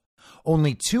Russia.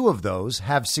 Only 2 of those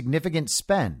have significant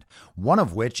spend, one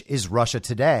of which is Russia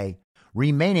Today,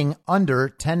 remaining under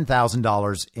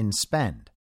 $10,000 in spend.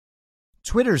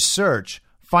 Twitter's search,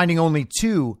 finding only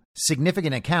 2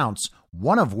 significant accounts,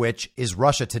 one of which is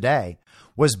Russia Today,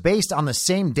 was based on the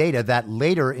same data that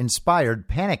later inspired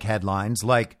panic headlines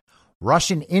like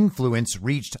Russian influence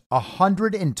reached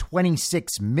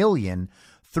 126 million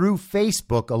through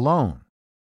Facebook alone.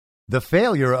 The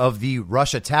failure of the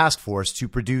Russia task force to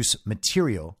produce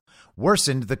material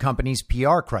worsened the company's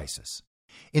PR crisis.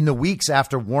 In the weeks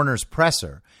after Warner's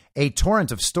presser, a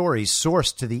torrent of stories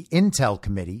sourced to the Intel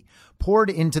Committee poured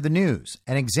into the news,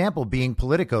 an example being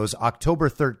Politico's October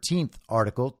 13th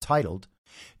article titled,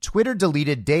 "Twitter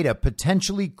Deleted Data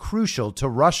Potentially Crucial to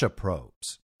Russia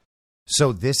Probes."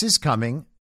 So this is coming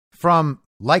from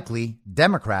likely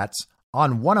Democrats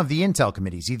on one of the Intel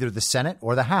committees, either the Senate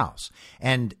or the House.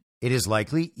 And it is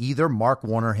likely either Mark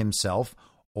Warner himself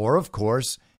or, of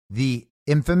course, the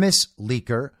infamous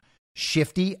leaker,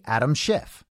 Shifty Adam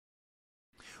Schiff.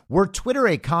 Were Twitter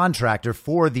a contractor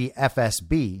for the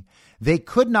FSB, they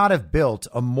could not have built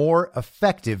a more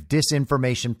effective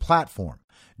disinformation platform.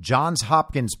 Johns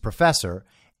Hopkins professor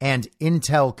and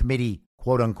Intel committee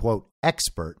quote-unquote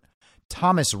expert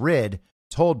Thomas Rid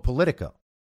told Politico.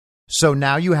 So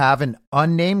now you have an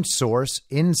unnamed source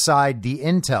inside the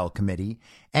Intel committee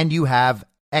and you have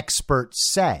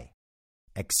experts say,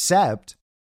 except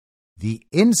the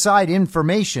inside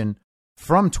information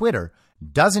from Twitter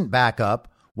doesn't back up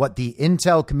what the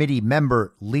Intel committee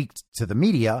member leaked to the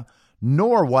media,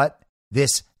 nor what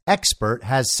this expert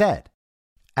has said.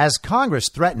 As Congress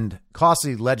threatened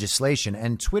costly legislation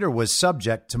and Twitter was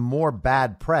subject to more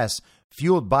bad press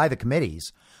fueled by the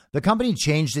committees, the company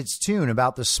changed its tune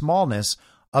about the smallness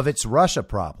of its Russia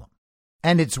problem.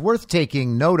 And it's worth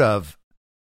taking note of,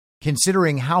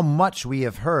 considering how much we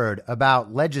have heard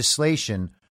about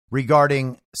legislation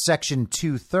regarding Section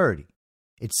 230.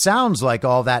 It sounds like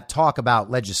all that talk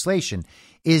about legislation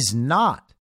is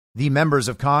not the members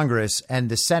of Congress and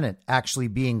the Senate actually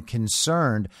being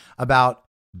concerned about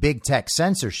big tech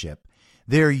censorship.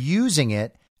 They're using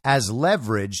it as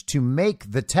leverage to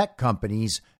make the tech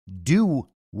companies do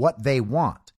what they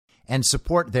want and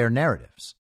support their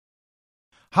narratives.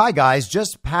 Hi, guys.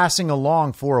 Just passing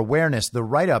along for awareness the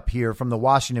write-up here from the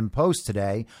Washington Post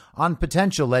today on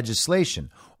potential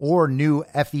legislation or new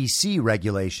FEC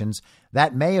regulations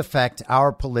that may affect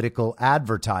our political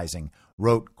advertising,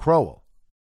 wrote Crowell.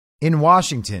 In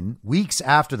Washington, weeks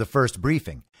after the first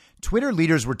briefing, Twitter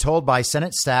leaders were told by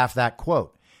Senate staff that,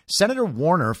 quote, Senator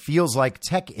Warner feels like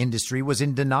tech industry was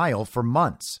in denial for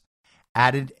months.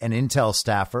 Added an Intel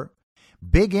staffer.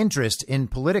 Big interest in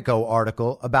Politico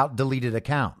article about deleted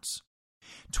accounts.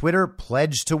 Twitter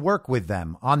pledged to work with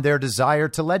them on their desire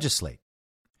to legislate.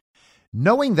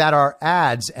 Knowing that our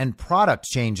ads and product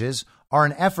changes are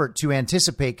an effort to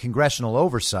anticipate congressional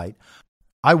oversight,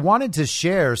 I wanted to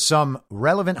share some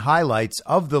relevant highlights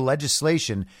of the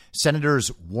legislation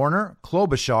Senators Warner,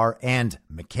 Klobuchar, and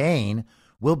McCain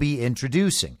will be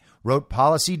introducing, wrote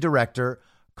Policy Director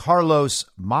Carlos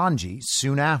Mangi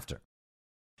soon after.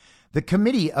 The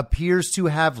committee appears to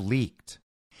have leaked.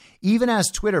 Even as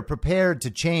Twitter prepared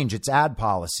to change its ad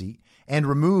policy and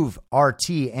remove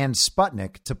RT and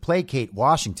Sputnik to placate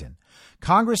Washington,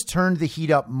 Congress turned the heat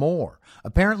up more,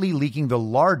 apparently leaking the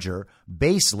larger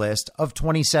base list of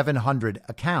 2,700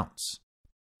 accounts.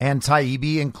 And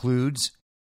Taibbi includes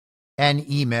an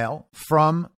email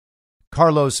from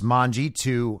Carlos Mangi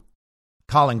to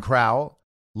Colin Crowell,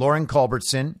 Lauren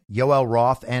Culbertson, Yoel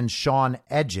Roth, and Sean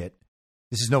Edgett.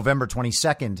 This is November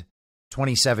 22nd,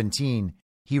 2017.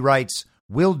 He writes,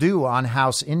 "Will do on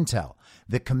House Intel.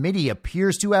 The committee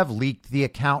appears to have leaked the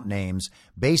account names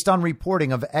based on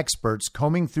reporting of experts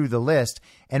combing through the list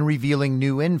and revealing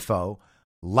new info,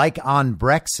 like on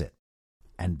Brexit."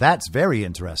 And that's very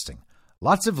interesting.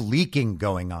 Lots of leaking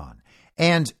going on.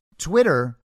 And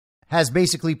Twitter has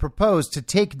basically proposed to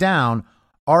take down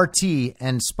RT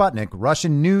and Sputnik,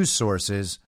 Russian news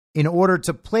sources, in order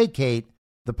to placate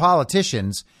the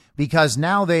politicians, because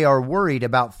now they are worried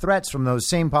about threats from those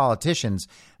same politicians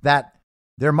that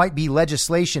there might be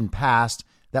legislation passed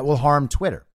that will harm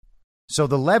Twitter. So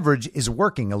the leverage is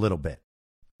working a little bit.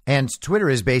 And Twitter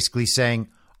is basically saying,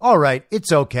 all right,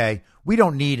 it's okay. We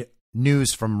don't need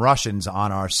news from Russians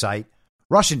on our site.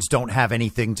 Russians don't have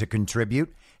anything to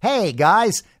contribute. Hey,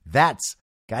 guys, that's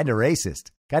kind of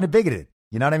racist, kind of bigoted.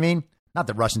 You know what I mean? Not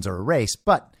that Russians are a race,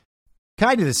 but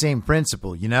kind of the same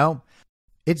principle, you know?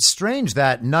 It's strange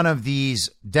that none of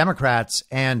these Democrats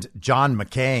and John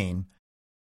McCain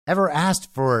ever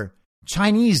asked for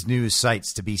Chinese news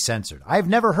sites to be censored. I've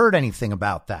never heard anything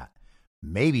about that.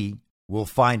 Maybe we'll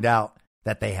find out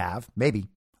that they have, maybe,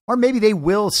 or maybe they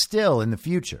will still in the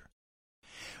future.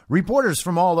 Reporters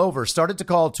from all over started to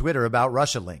call Twitter about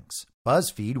Russia links.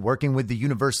 BuzzFeed, working with the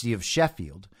University of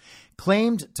Sheffield,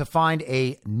 claimed to find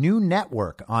a new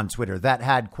network on Twitter that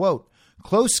had, quote,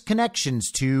 close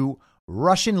connections to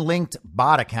Russian-linked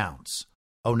bot accounts.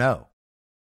 Oh no.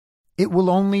 It will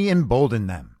only embolden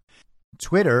them.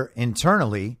 Twitter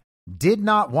internally did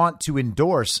not want to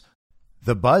endorse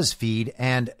the BuzzFeed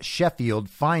and Sheffield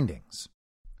findings.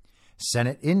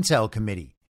 Senate Intel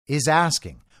Committee is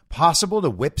asking, possible to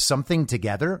whip something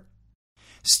together?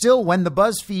 Still, when the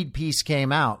BuzzFeed piece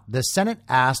came out, the Senate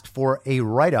asked for a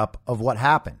write-up of what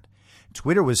happened.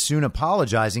 Twitter was soon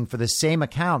apologizing for the same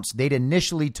accounts they'd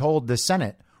initially told the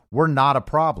Senate were not a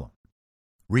problem.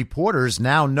 Reporters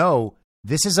now know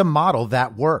this is a model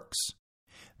that works.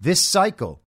 This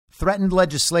cycle threatened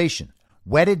legislation,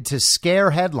 wedded to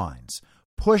scare headlines,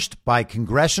 pushed by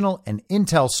congressional and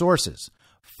intel sources,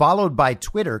 followed by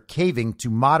Twitter caving to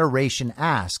moderation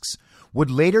asks, would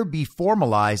later be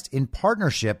formalized in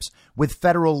partnerships with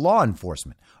federal law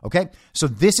enforcement. Okay, so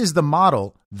this is the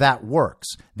model that works.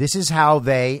 This is how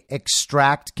they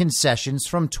extract concessions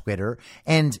from Twitter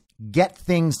and get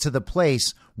things to the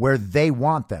place where they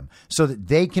want them so that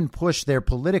they can push their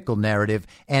political narrative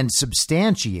and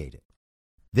substantiate it.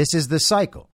 This is the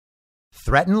cycle.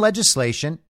 Threaten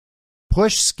legislation,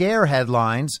 push scare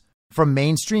headlines from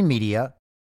mainstream media,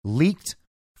 leaked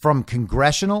from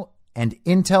congressional and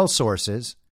intel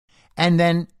sources, and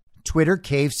then Twitter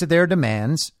caves to their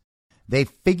demands. They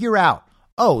figure out,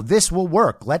 oh, this will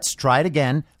work. Let's try it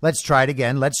again. Let's try it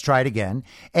again. Let's try it again.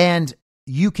 And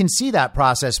you can see that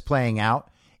process playing out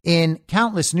in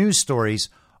countless news stories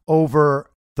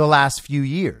over the last few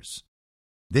years.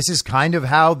 This is kind of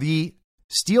how the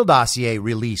Steele dossier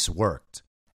release worked.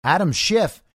 Adam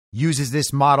Schiff uses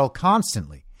this model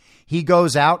constantly. He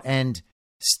goes out and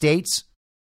states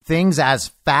things as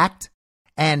fact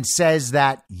and says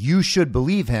that you should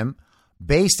believe him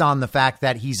based on the fact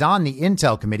that he's on the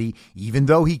Intel Committee, even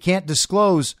though he can't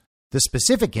disclose the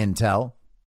specific intel.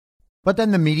 But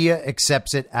then the media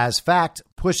accepts it as fact,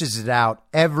 pushes it out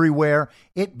everywhere.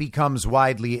 It becomes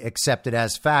widely accepted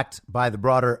as fact by the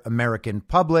broader American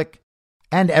public,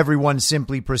 and everyone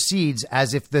simply proceeds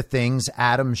as if the things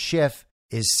Adam Schiff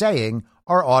is saying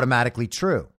are automatically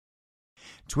true.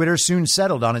 Twitter soon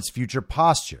settled on its future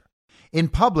posture. In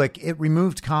public, it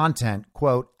removed content,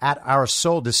 quote, at our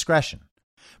sole discretion.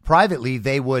 Privately,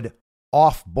 they would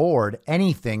offboard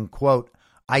anything, quote,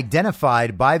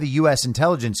 identified by the U.S.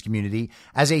 intelligence community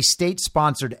as a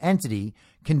state-sponsored entity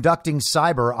conducting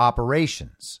cyber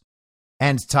operations.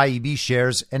 And Taibbi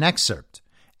shares an excerpt,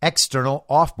 external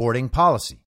offboarding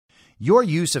policy. Your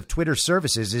use of Twitter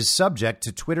services is subject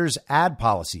to Twitter's ad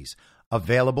policies,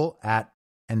 available at,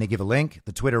 and they give a link,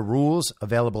 the Twitter rules,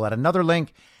 available at another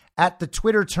link, at the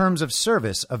Twitter terms of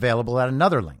service, available at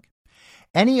another link.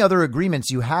 Any other agreements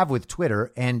you have with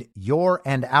Twitter and your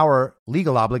and our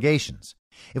legal obligations.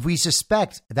 If we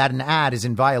suspect that an ad is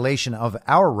in violation of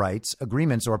our rights,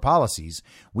 agreements, or policies,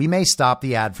 we may stop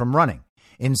the ad from running.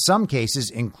 In some cases,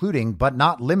 including but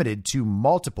not limited to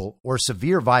multiple or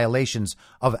severe violations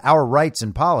of our rights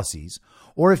and policies,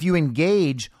 or if you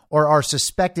engage or are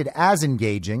suspected as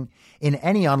engaging in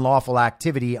any unlawful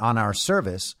activity on our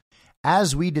service,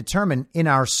 as we determine in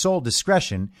our sole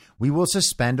discretion, we will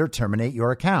suspend or terminate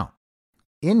your account.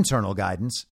 Internal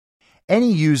guidance.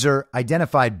 Any user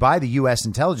identified by the U.S.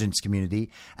 intelligence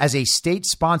community as a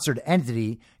state-sponsored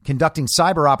entity conducting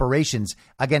cyber operations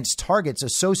against targets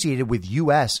associated with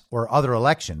U.S. or other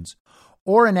elections,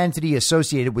 or an entity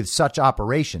associated with such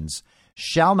operations,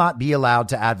 shall not be allowed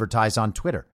to advertise on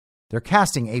Twitter. They're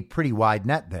casting a pretty wide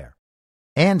net there,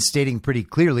 and stating pretty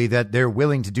clearly that they're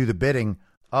willing to do the bidding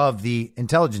of the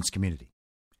intelligence community.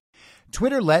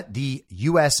 Twitter let the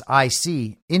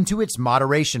USIC into its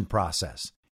moderation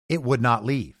process. It would not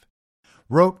leave.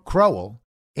 Wrote Crowell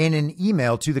in an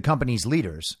email to the company's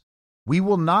leaders, we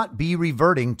will not be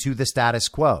reverting to the status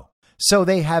quo. So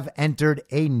they have entered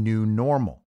a new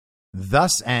normal.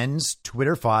 Thus ends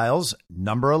Twitter Files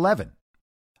number 11.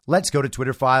 Let's go to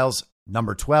Twitter Files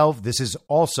number 12. This is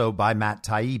also by Matt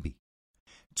Taibbi.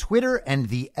 Twitter and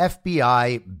the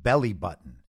FBI belly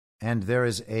button. And there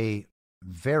is a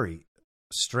very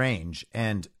strange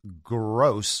and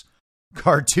gross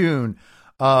cartoon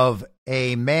of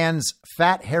a man's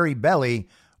fat, hairy belly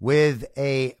with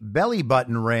a belly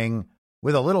button ring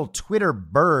with a little Twitter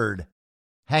bird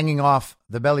hanging off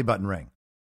the belly button ring.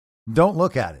 Don't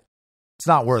look at it. It's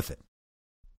not worth it.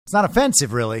 It's not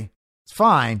offensive, really. It's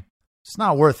fine. It's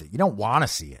not worth it. You don't want to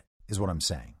see it, is what I'm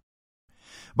saying.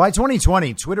 By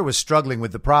 2020, Twitter was struggling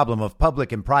with the problem of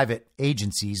public and private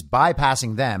agencies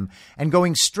bypassing them and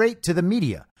going straight to the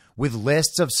media with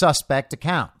lists of suspect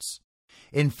accounts.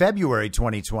 In February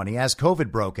 2020, as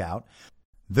COVID broke out,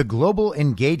 the Global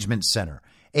Engagement Center,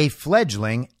 a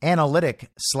fledgling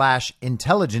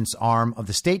analytic/intelligence arm of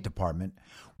the State Department,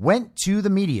 went to the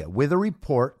media with a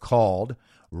report called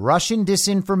Russian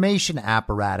Disinformation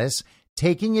Apparatus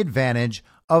Taking Advantage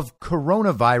of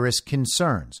Coronavirus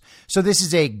Concerns. So this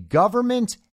is a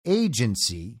government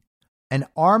agency, an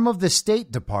arm of the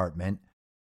State Department,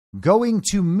 going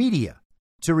to media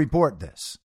to report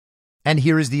this. And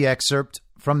here is the excerpt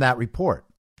from that report.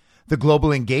 The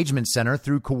Global Engagement Center,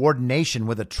 through coordination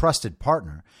with a trusted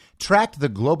partner, tracked the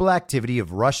global activity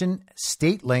of Russian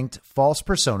state-linked false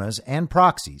personas and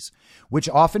proxies, which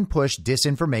often push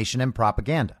disinformation and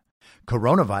propaganda.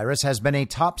 Coronavirus has been a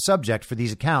top subject for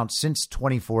these accounts since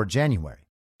 24 January.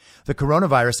 The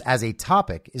coronavirus as a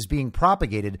topic is being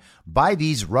propagated by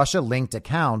these Russia-linked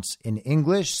accounts in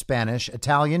English, Spanish,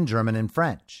 Italian, German, and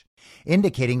French,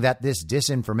 indicating that this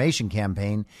disinformation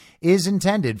campaign is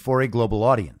intended for a global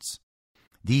audience.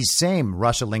 These same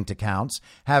Russia-linked accounts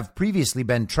have previously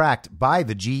been tracked by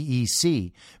the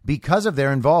GEC because of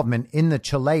their involvement in the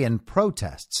Chilean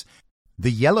protests, the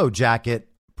Yellow Jacket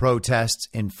protests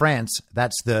in France,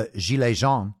 that's the Gilets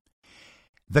jaunes,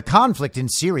 the conflict in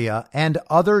Syria, and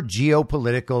other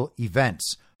geopolitical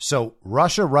events. So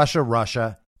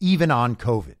Russia, even on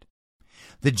COVID.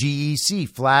 The GEC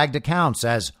flagged accounts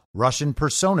as Russian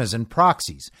personas and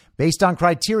proxies based on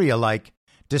criteria like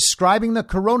describing the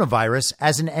coronavirus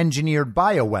as an engineered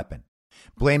bioweapon,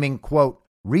 blaming, quote,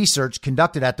 research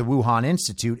conducted at the Wuhan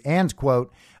Institute, and,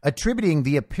 quote, attributing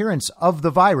the appearance of the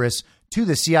virus to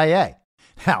the CIA.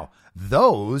 Now,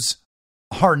 those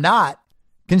are not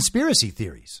conspiracy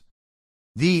theories.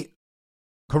 The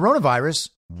coronavirus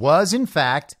was, in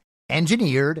fact,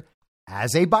 engineered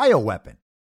as a bioweapon,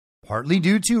 partly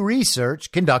due to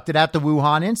research conducted at the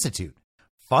Wuhan Institute,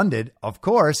 funded, of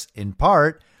course, in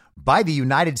part by the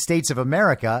United States of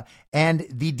America and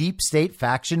the deep state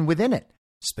faction within it,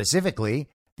 specifically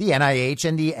the NIH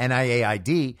and the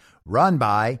NIAID, run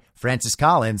by Francis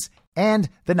Collins and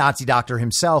the Nazi doctor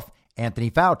himself, Anthony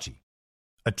Fauci,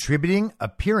 attributing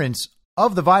appearance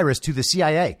of the virus to the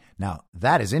CIA. Now,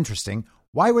 that is interesting.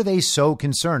 Why were they so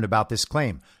concerned about this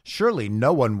claim? Surely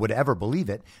no one would ever believe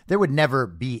it. There would never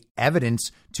be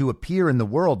evidence to appear in the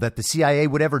world that the CIA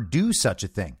would ever do such a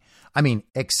thing. I mean,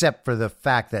 except for the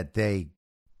fact that they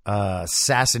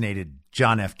assassinated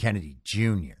John F. Kennedy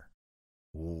Jr.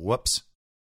 Whoops.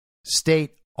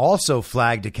 State also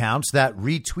flagged accounts that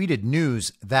retweeted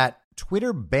news that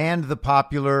Twitter banned the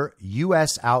popular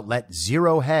U.S. outlet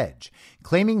Zero Hedge,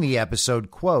 claiming the episode,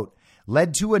 quote,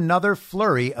 led to another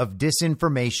flurry of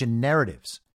disinformation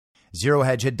narratives. Zero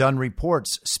Hedge had done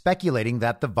reports speculating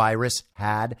that the virus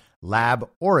had lab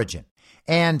origin.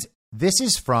 And this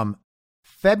is from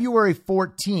February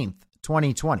 14th,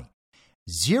 2020.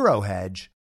 Zero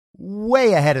Hedge,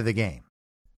 way ahead of the game.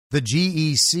 The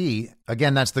GEC,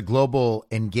 again, that's the Global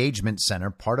Engagement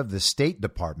Center, part of the State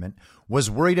Department,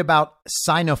 was worried about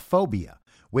sinophobia,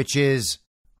 which is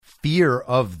fear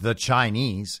of the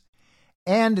Chinese.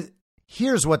 And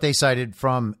here's what they cited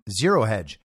from Zero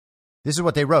Hedge. This is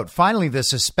what they wrote. Finally, the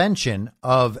suspension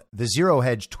of the Zero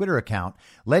Hedge Twitter account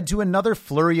led to another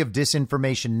flurry of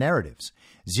disinformation narratives.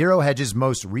 Zero Hedge's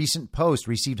most recent post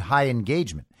received high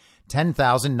engagement,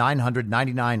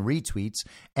 10,999 retweets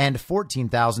and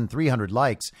 14,300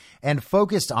 likes, and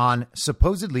focused on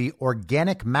supposedly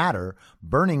organic matter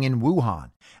burning in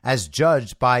Wuhan, as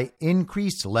judged by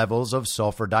increased levels of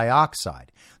sulfur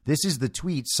dioxide. This is the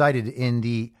tweet cited in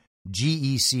the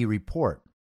GEC report.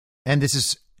 And this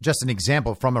is just an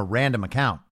example from a random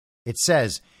account. It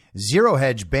says, Zero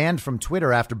Hedge banned from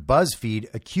Twitter after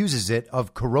BuzzFeed accuses it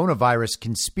of coronavirus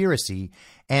conspiracy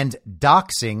and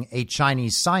doxing a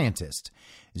Chinese scientist.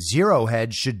 Zero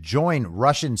Hedge should join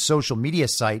Russian social media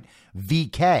site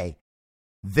VK.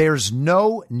 There's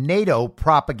no NATO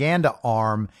propaganda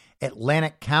arm,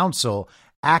 Atlantic Council,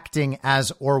 acting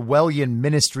as Orwellian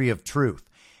Ministry of Truth.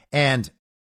 And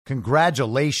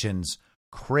congratulations,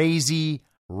 crazy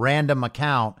random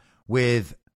account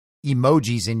with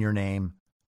emojis in your name.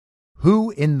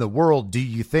 Who in the world do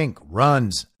you think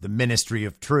runs the Ministry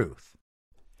of Truth?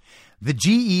 The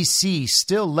GEC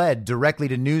still led directly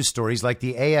to news stories like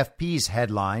the AFP's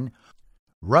headline,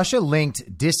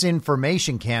 Russia-linked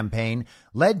disinformation campaign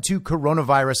led to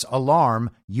coronavirus alarm,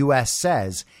 U.S.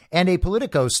 says, and a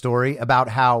Politico story about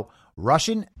how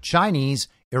Russian, Chinese,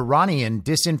 Iranian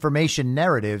disinformation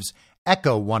narratives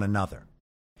echo one another.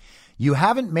 You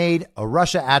haven't made a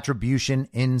Russia attribution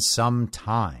in some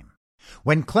time.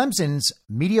 When Clemson's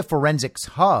Media Forensics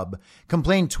Hub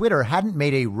complained Twitter hadn't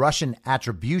made a Russian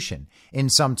attribution in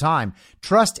some time,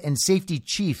 Trust and Safety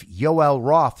Chief Yoel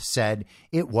Roth said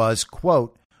it was,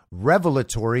 quote,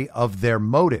 revelatory of their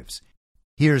motives.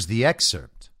 Here's the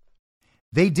excerpt.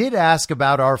 They did ask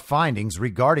about our findings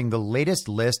regarding the latest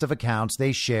list of accounts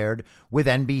they shared with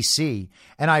NBC,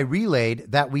 and I relayed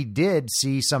that we did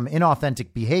see some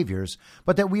inauthentic behaviors,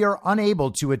 but that we are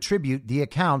unable to attribute the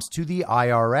accounts to the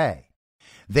IRA.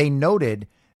 They noted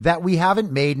that we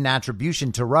haven't made an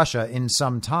attribution to Russia in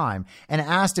some time and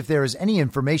asked if there is any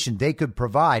information they could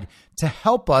provide to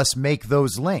help us make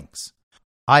those links.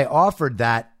 I offered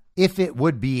that if it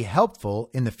would be helpful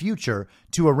in the future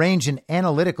to arrange an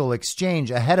analytical exchange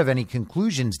ahead of any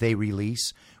conclusions they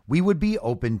release, we would be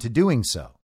open to doing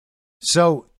so.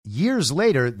 So years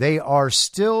later, they are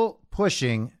still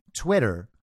pushing Twitter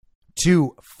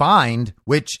to find,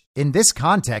 which in this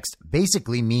context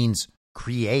basically means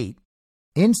create,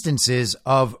 instances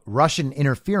of Russian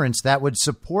interference that would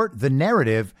support the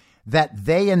narrative that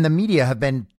they and the media have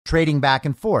been trading back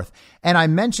and forth. And I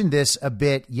mentioned this a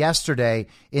bit yesterday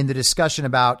in the discussion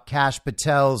about Kash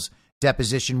Patel's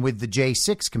deposition with the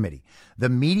J6 committee. The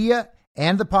media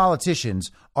and the politicians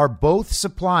are both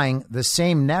supplying the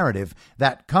same narrative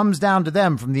that comes down to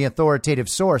them from the authoritative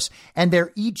source, and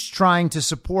they're each trying to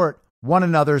support one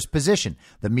another's position.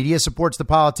 The media supports the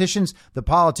politicians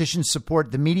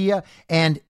support the media,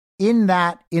 and in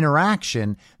that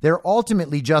interaction, they're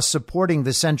ultimately just supporting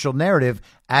the central narrative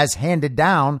as handed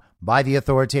down by the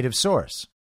authoritative source.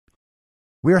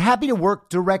 We're happy to work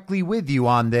directly with you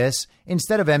on this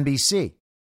instead of NBC.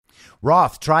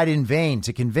 Roth tried in vain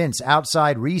to convince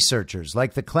outside researchers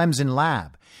like the Clemson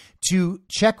lab to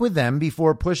check with them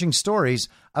before pushing stories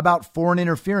about foreign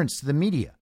interference to the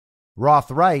media.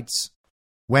 Roth writes,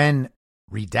 when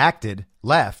redacted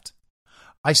left,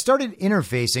 I started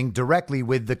interfacing directly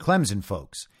with the Clemson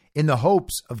folks in the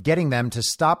hopes of getting them to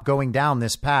stop going down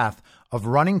this path of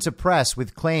running to press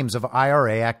with claims of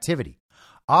IRA activity.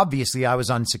 Obviously, I was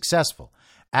unsuccessful,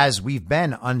 as we've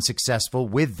been unsuccessful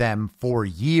with them for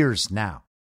years now.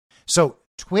 So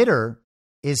Twitter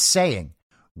is saying,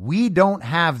 we don't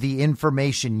have the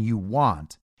information you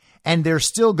want, and they're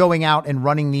still going out and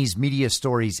running these media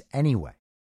stories anyway.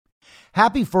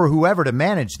 Happy for whoever to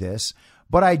manage this,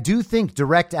 but I do think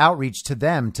direct outreach to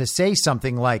them to say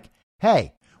something like,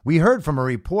 hey, we heard from a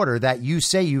reporter that you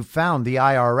say you found the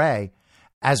IRA.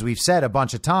 As we've said a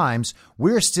bunch of times,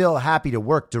 we're still happy to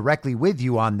work directly with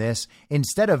you on this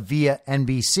instead of via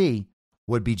NBC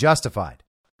would be justified.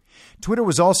 Twitter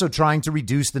was also trying to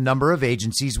reduce the number of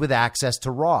agencies with access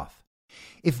to Roth.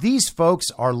 If these folks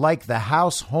are like the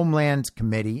House Homeland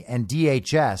Committee and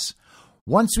DHS,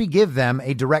 once we give them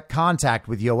a direct contact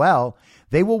with Yoel,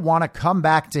 they will want to come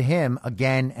back to him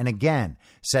again and again,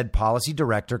 said Policy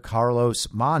Director Carlos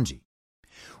Mangi.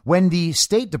 When the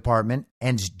State Department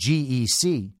and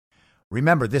GEC,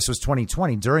 remember this was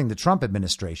 2020 during the Trump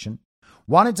administration,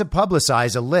 wanted to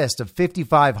publicize a list of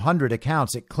 5,500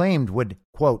 accounts it claimed would,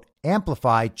 quote,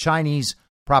 amplify Chinese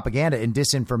propaganda and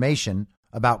disinformation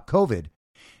about COVID,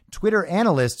 Twitter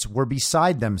analysts were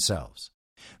beside themselves.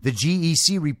 The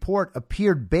GEC report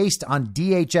appeared based on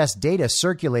DHS data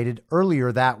circulated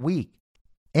earlier that week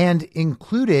and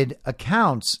included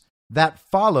accounts that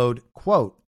followed,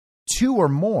 quote, 2 or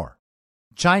more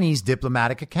Chinese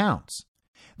diplomatic accounts.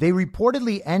 They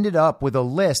reportedly ended up with a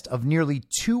list of nearly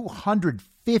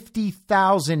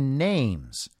 250,000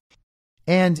 names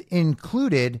and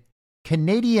included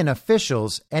Canadian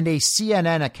officials and a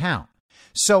CNN account.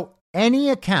 So any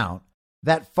account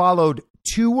that followed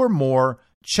 2 or more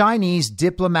Chinese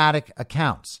diplomatic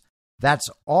accounts. That's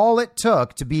all it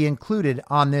took to be included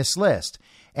on this list.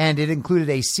 And it included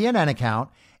a CNN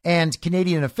account and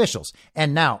Canadian officials.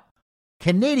 And now,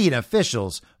 Canadian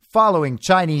officials following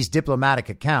Chinese diplomatic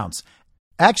accounts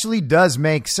actually does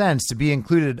make sense to be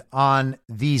included on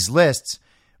these lists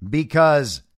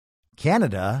because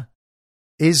Canada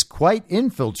is quite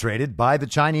infiltrated by the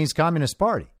Chinese Communist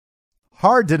Party.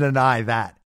 Hard to deny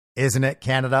that, isn't it,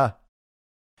 Canada?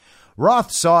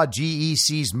 Roth saw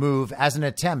GEC's move as an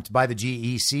attempt by the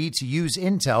GEC to use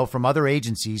intel from other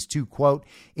agencies to, quote,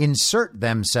 insert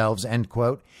themselves, end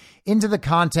quote, into the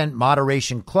content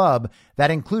moderation club that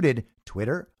included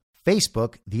Twitter,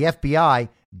 Facebook, the FBI,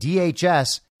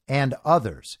 DHS, and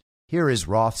others. Here is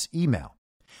Roth's email.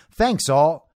 Thanks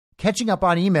all. Catching up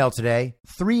on email today,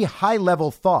 3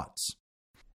 high-level thoughts.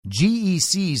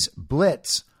 GEC's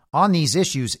blitz on these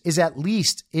issues is at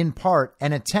least in part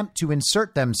an attempt to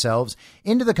insert themselves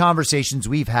into the conversations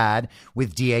we've had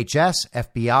with DHS,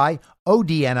 FBI,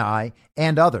 ODNI,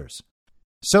 and others.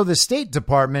 So the State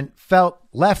Department felt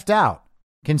left out,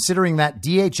 considering that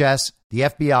DHS, the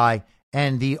FBI,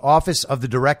 and the Office of the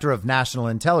Director of National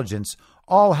Intelligence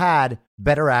all had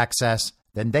better access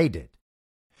than they did.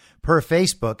 Per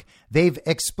Facebook, they've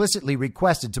explicitly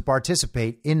requested to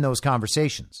participate in those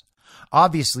conversations.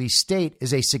 Obviously, state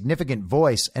is a significant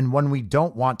voice and one we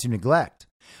don't want to neglect.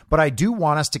 But I do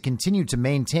want us to continue to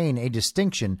maintain a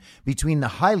distinction between the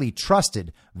highly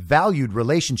trusted, valued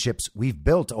relationships we've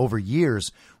built over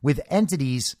years with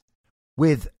entities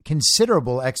with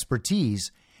considerable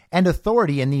expertise and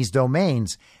authority in these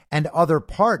domains and other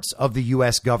parts of the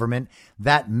U.S. government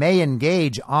that may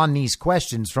engage on these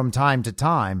questions from time to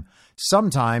time,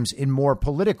 sometimes in more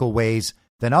political ways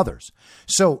than others.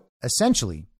 So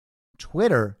essentially,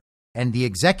 Twitter and the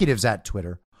executives at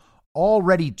Twitter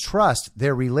already trust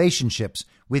their relationships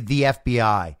with the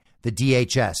FBI, the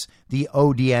DHS, the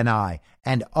ODNI,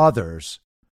 and others,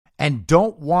 and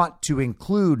don't want to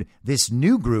include this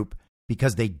new group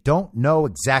because they don't know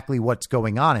exactly what's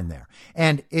going on in there.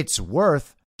 And it's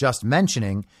worth just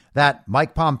mentioning that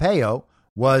Mike Pompeo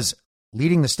was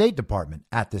leading the State Department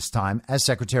at this time as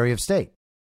Secretary of State.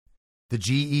 The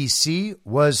GEC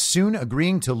was soon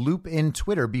agreeing to loop in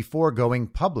Twitter before going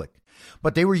public,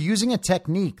 but they were using a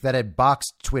technique that had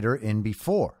boxed Twitter in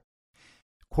before.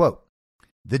 Quote,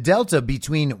 "The delta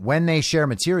between when they share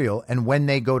material and when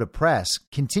they go to press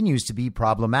continues to be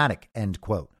problematic," end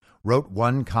quote, wrote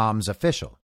one comms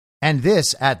official. And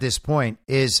this, at this point,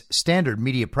 is standard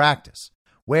media practice,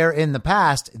 where in the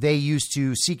past they used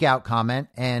to seek out comment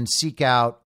and seek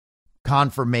out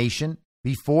confirmation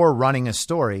before running a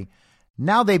story.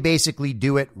 Now they basically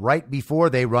do it right before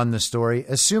they run the story,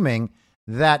 assuming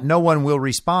that no one will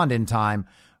respond in time,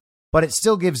 but it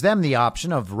still gives them the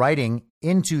option of writing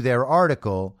into their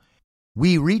article,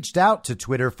 "We reached out to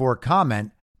Twitter for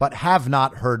comment, but have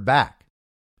not heard back."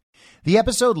 The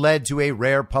episode led to a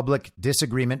rare public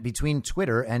disagreement between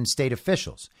Twitter and state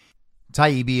officials.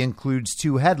 Taibbi includes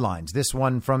two headlines, this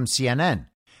one from CNN.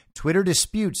 Twitter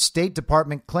disputes State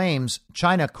Department claims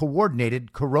China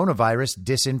coordinated coronavirus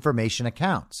disinformation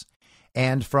accounts.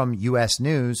 And from U.S.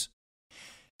 News,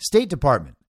 State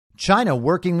Department, China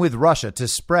working with Russia to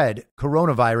spread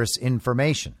coronavirus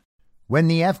information. When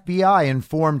the FBI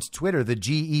informed Twitter the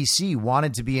GEC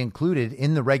wanted to be included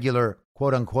in the regular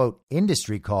quote-unquote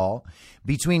industry call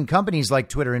between companies like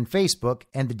Twitter and Facebook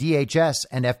and the DHS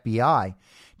and FBI,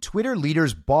 Twitter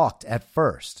leaders balked at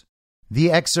first.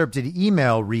 The excerpted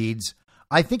email reads,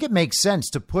 "I think it makes sense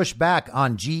to push back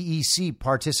on GEC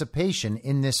participation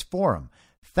in this forum.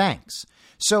 Thanks."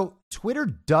 So Twitter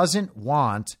doesn't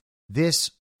want this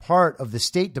part of the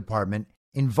State Department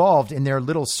involved in their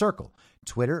little circle.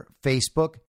 Twitter,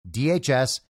 Facebook,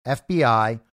 DHS,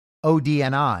 FBI,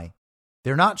 ODNI.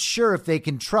 They're not sure if they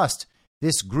can trust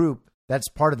this group that's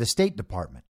part of the State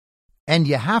Department. And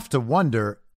you have to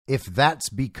wonder if that's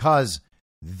because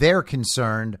they're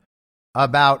concerned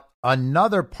about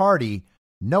another party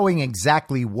knowing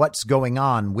exactly what's going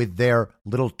on with their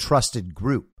little trusted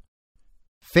group.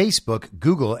 Facebook,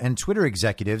 Google, and Twitter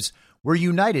executives were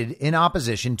united in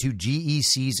opposition to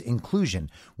GEC's inclusion,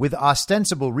 with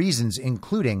ostensible reasons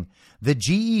including the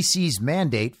GEC's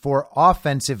mandate for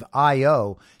offensive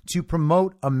I/O to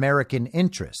promote American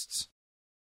interests.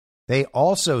 They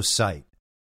also cite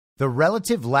the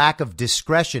relative lack of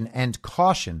discretion and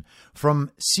caution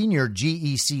from senior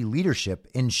GEC leadership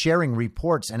in sharing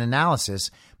reports and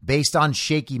analysis based on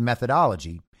shaky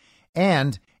methodology,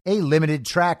 and a limited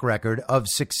track record of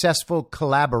successful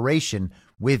collaboration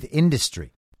with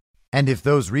industry. And if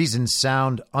those reasons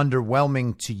sound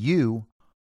underwhelming to you,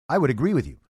 I would agree with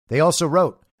you. They also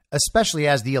wrote, especially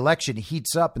as the election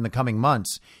heats up in the coming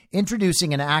months,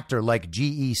 introducing an actor like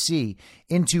GEC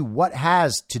into what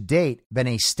has to date been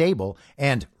a stable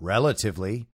and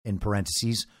relatively, in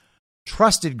parentheses,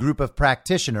 trusted group of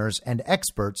practitioners and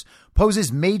experts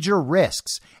poses major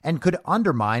risks and could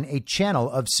undermine a channel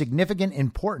of significant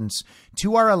importance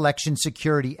to our election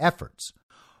security efforts.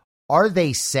 Are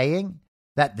they saying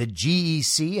that the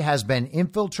GEC has been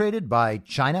infiltrated by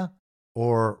China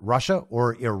or Russia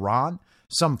or Iran,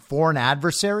 some foreign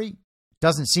adversary?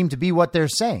 Doesn't seem to be what they're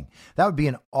saying. That would be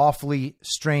an awfully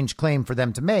strange claim for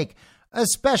them to make,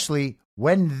 especially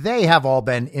when they have all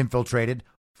been infiltrated,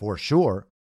 for sure,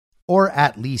 or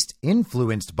at least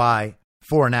influenced by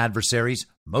foreign adversaries,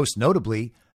 most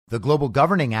notably the global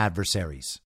governing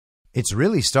adversaries. It's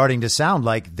really starting to sound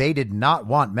like they did not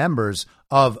want members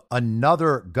of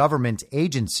another government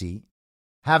agency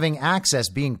having access,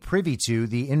 being privy to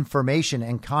the information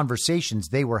and conversations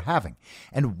they were having.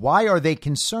 And why are they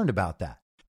concerned about that?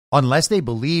 Unless they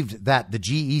believed that the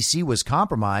GEC was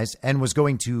compromised and was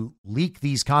going to leak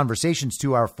these conversations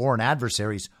to our foreign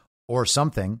adversaries or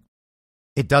something,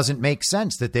 it doesn't make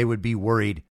sense that they would be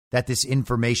worried that this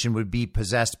information would be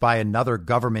possessed by another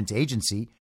government agency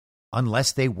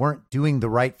unless they weren't doing the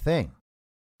right thing.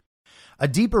 A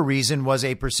deeper reason was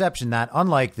a perception that,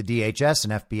 unlike the DHS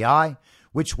and FBI,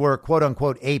 which were quote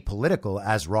unquote apolitical,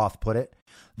 as Roth put it,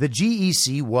 the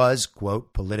GEC was,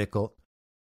 quote, political,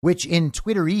 which in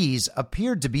Twitterese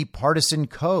appeared to be partisan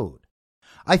code.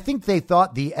 I think they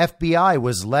thought the FBI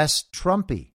was less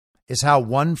Trumpy, is how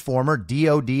one former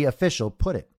DOD official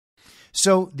put it.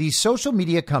 So the social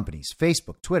media companies,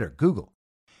 Facebook, Twitter, Google,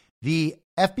 the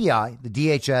FBI, the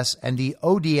DHS, and the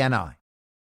ODNI,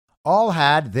 all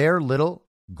had their little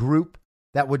group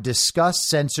that would discuss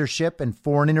censorship and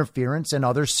foreign interference and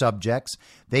other subjects.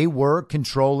 They were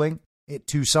controlling it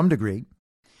to some degree.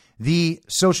 The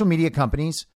social media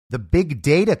companies, the big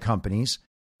data companies,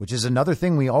 which is another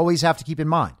thing we always have to keep in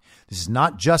mind. This is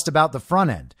not just about the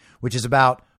front end, which is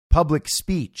about public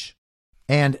speech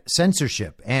and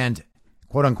censorship and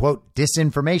quote unquote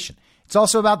disinformation. It's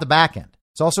also about the back end.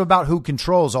 It's also about who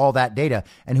controls all that data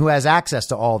and who has access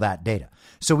to all that data.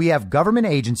 So we have government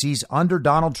agencies under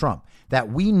Donald Trump that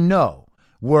we know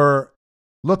were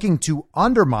looking to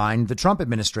undermine the Trump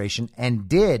administration and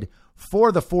did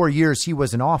for the 4 years he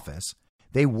was in office.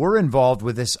 They were involved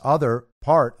with this other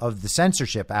part of the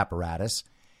censorship apparatus.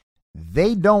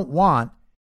 They don't want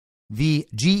the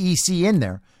GEC in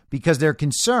there because they're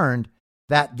concerned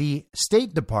that the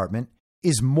State Department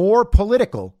is more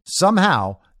political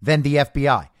somehow than the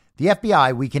FBI. The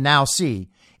FBI, we can now see,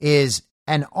 is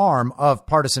an arm of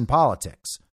partisan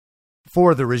politics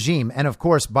for the regime. And of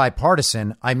course,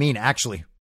 bipartisan, I mean, actually,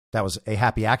 that was a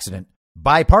happy accident.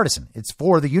 Bipartisan. It's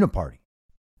for the uniparty.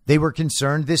 They were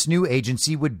concerned this new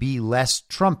agency would be less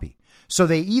Trumpy. So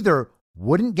they either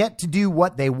wouldn't get to do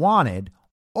what they wanted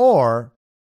or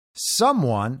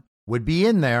someone would be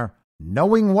in there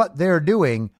knowing what they're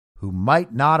doing who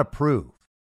might not approve.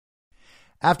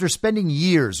 After spending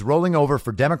years rolling over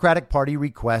for Democratic Party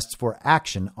requests for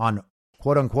action on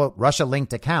quote unquote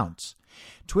Russia-linked accounts,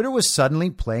 Twitter was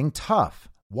suddenly playing tough.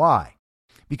 Why?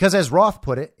 Because as Roth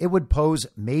put it, it would pose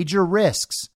major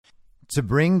risks to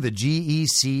bring the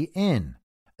GEC in,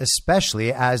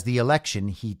 especially as the election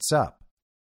heats up.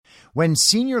 When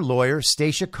senior lawyer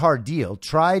Stacia Cardeal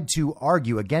tried to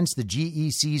argue against the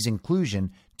GEC's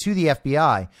inclusion to the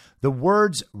FBI, the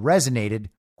words resonated,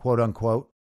 quote unquote,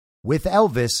 with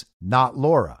Elvis, not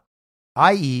Laura,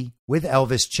 i.e. with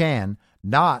Elvis Chan,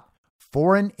 not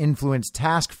Foreign Influence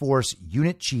Task Force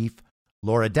Unit Chief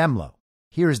Laura Demlow.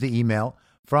 Here's the email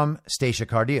from Stacia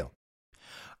Cardeal.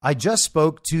 I just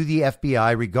spoke to the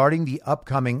FBI regarding the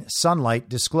upcoming Sunlight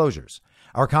disclosures.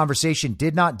 Our conversation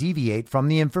did not deviate from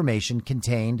the information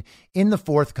contained in the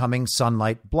forthcoming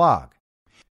Sunlight blog.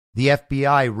 The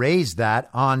FBI raised that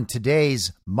on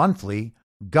today's monthly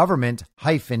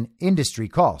government-industry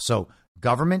call. So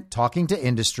government talking to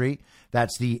industry,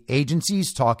 that's the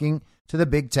agencies talking to the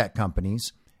big tech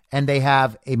companies, and they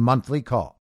have a monthly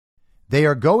call. They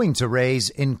are going to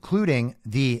raise, including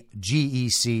the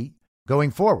GEC,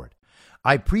 going forward.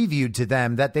 I previewed to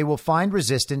them that they will find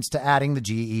resistance to adding the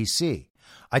GEC.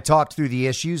 I talked through the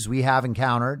issues we have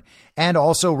encountered and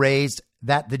also raised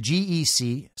that the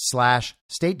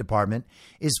GEC/State Department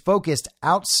is focused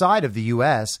outside of the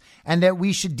U.S. and that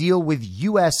we should deal with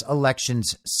U.S.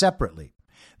 elections separately.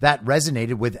 That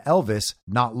resonated with Elvis,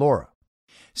 not Laura.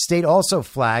 State also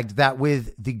flagged that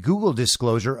with the Google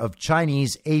disclosure of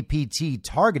Chinese APT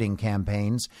targeting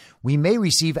campaigns, we may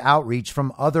receive outreach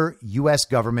from other U.S.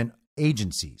 government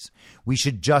agencies. We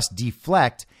should just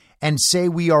deflect and say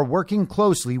we are working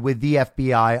closely with the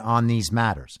FBI on these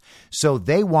matters. So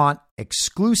they want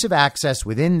exclusive access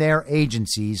within their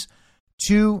agencies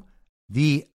to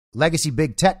the legacy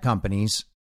big tech companies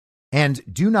and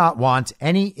do not want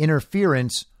any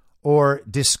interference or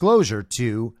disclosure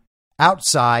to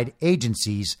outside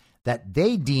agencies that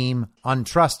they deem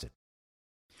untrusted.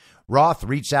 Roth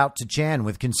reached out to Chan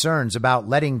with concerns about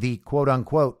letting the quote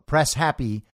unquote press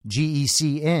happy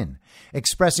GEC in,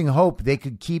 expressing hope they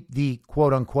could keep the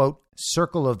quote unquote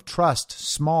circle of trust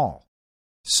small.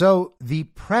 So the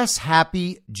press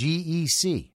happy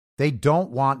GEC, they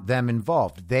don't want them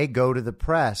involved. They go to the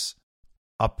press,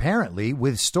 apparently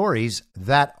with stories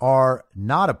that are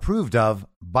not approved of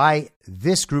by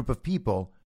this group of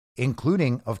people,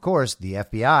 including, of course, the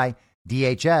FBI,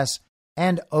 DHS,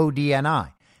 and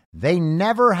ODNI. They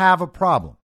never have a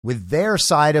problem with their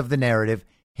side of the narrative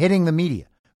hitting the media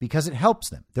because it helps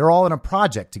them. They're all in a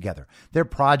project together. Their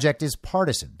project is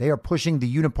partisan. They are pushing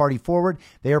the uniparty forward.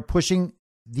 They are pushing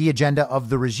the agenda of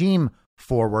the regime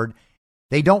forward.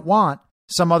 They don't want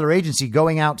some other agency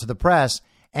going out to the press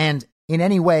and in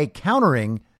any way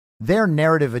countering their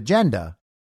narrative agenda.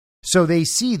 So they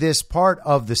see this part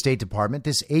of the State Department,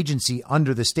 this agency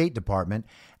under the State Department,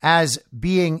 as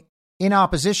being in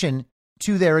opposition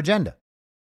to their agenda.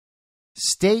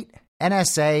 State,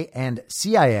 NSA, and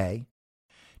CIA,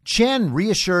 Chan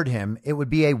reassured him it would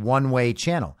be a one-way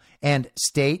channel, and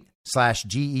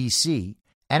State/GEC,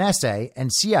 NSA,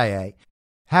 and CIA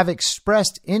have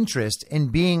expressed interest in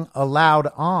being allowed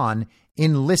on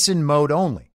in listen mode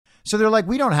only. So they're like,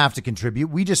 we don't have to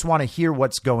contribute. We just want to hear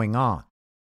what's going on.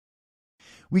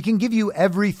 We can give you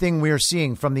everything we're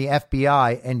seeing from the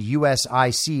FBI and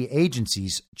USIC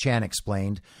agencies, Chan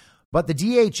explained, but the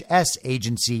DHS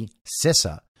agency,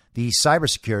 CISA, the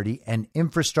Cybersecurity and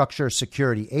Infrastructure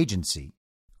Security Agency,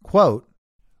 quote,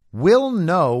 will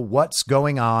know what's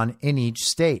going on in each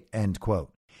state, end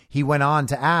quote. He went on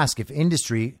to ask if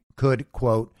industry could,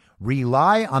 quote,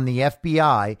 rely on the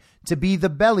FBI to be the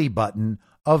belly button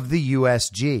of the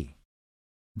USG.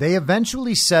 They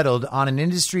eventually settled on an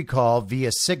industry call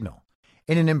via Signal.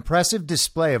 In an impressive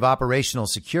display of operational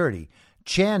security,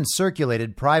 Chan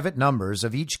circulated private numbers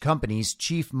of each company's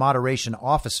chief moderation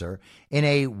officer in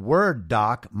a Word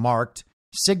doc marked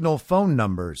Signal phone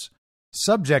numbers,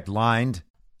 subject lined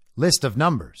list of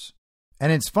numbers.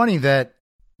 And it's funny that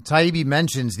Taibbi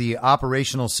mentions the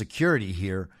operational security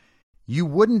here. You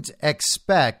wouldn't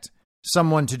expect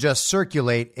someone to just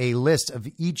circulate a list of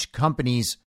each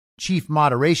company's chief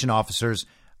moderation officers,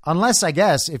 unless, I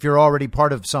guess, if you're already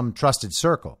part of some trusted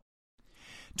circle.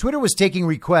 Twitter was taking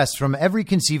requests from every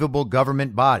conceivable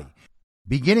government body,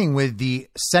 beginning with the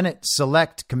Senate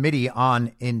Select Committee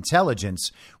on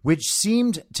Intelligence, which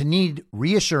seemed to need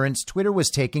reassurance Twitter was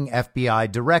taking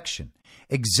FBI direction.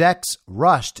 Execs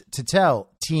rushed to tell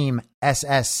Team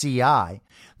SSCI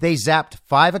they zapped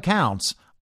 5 accounts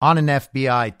on an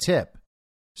FBI tip.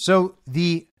 So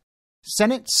the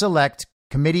Senate Select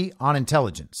Committee on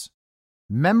Intelligence,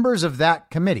 members of that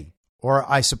committee, or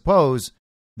I suppose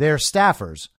their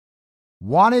staffers,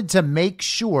 wanted to make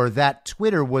sure that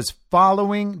Twitter was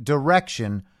following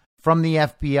direction from the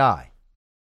FBI.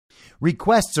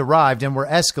 Requests arrived and were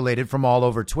escalated from all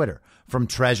over Twitter, from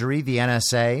Treasury, the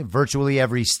NSA, virtually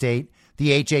every state,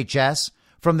 the HHS,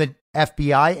 from the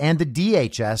FBI and the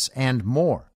DHS, and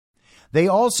more. They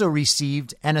also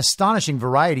received an astonishing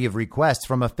variety of requests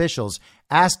from officials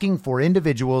asking for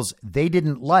individuals they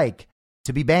didn't like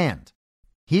to be banned.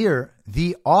 Here,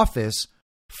 the Office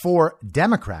for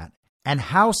Democrat and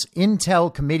House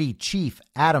Intel Committee Chief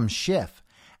Adam Schiff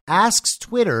asks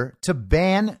Twitter to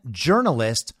ban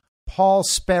journalist Paul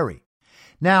Sperry.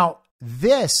 Now,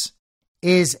 this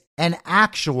is an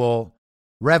actual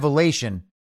revelation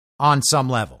on some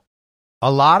level.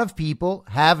 A lot of people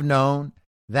have known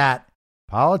that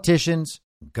politicians,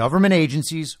 government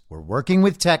agencies were working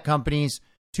with tech companies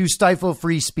to stifle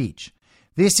free speech.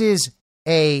 This is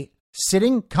a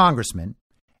sitting congressman,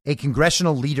 a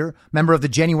congressional leader, member of the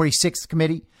January 6th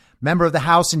committee, member of the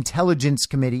House Intelligence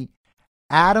Committee,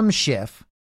 Adam Schiff,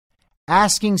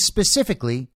 asking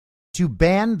specifically to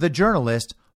ban the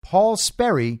journalist Paul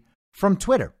Sperry from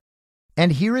Twitter.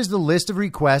 And here is the list of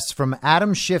requests from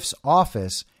Adam Schiff's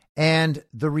office and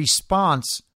the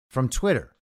response from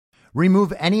Twitter.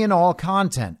 Remove any and all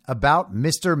content about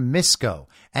Mr. Misko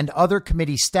and other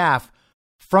committee staff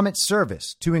from its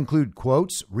service to include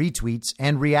quotes, retweets,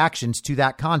 and reactions to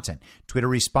that content. Twitter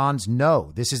responds,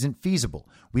 no, this isn't feasible.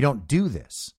 We don't do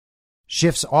this.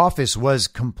 Schiff's office was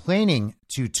complaining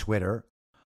to Twitter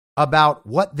about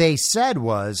what they said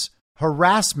was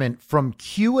harassment from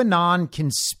QAnon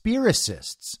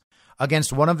conspiracists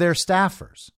against one of their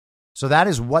staffers. So that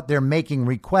is what they're making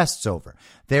requests over.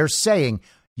 They're saying,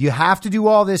 you have to do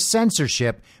all this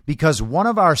censorship because one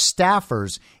of our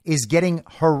staffers is getting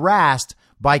harassed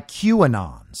by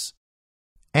QAnons.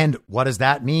 And what does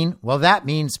that mean? Well, that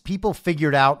means people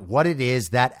figured out what it is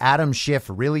that Adam Schiff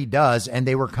really does, and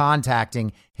they were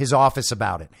contacting his office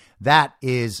about it. That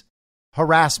is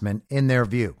harassment in their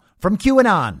view from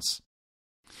QAnons.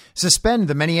 Suspend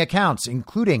the many accounts,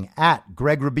 including at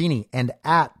Greg Rubini and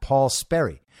at Paul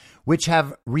Sperry, which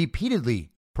have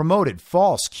repeatedly promoted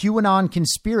false QAnon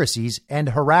conspiracies and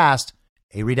harassed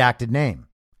a redacted name.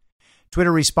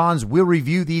 Twitter responds, we'll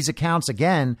review these accounts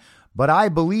again, but I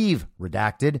believe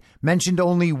redacted mentioned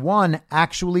only one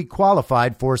actually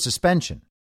qualified for suspension.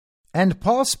 And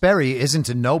Paul Sperry isn't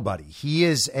a nobody. He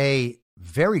is a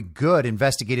very good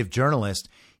investigative journalist.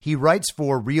 He writes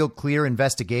for Real Clear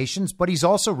Investigations, but he's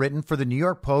also written for the New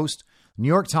York Post, New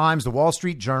York Times, the Wall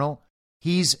Street Journal.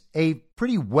 He's a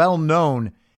pretty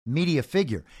well-known media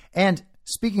figure. And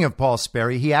Speaking of Paul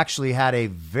Sperry, he actually had a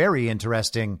very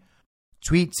interesting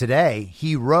tweet today.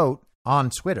 He wrote on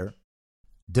Twitter,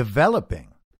 developing.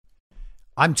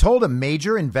 I'm told a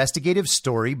major investigative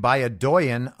story by a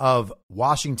doyen of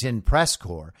Washington Press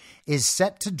Corps is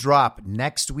set to drop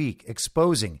next week,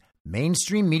 exposing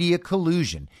mainstream media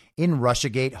collusion in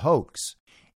Russiagate hoax.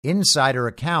 Insider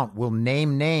account will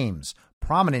name names,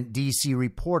 prominent D.C.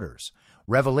 reporters.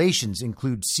 Revelations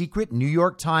include secret New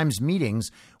York Times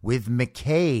meetings with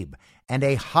McCabe and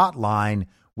a hotline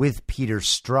with Peter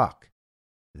Strzok.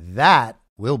 That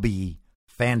will be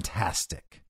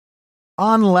fantastic.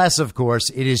 Unless, of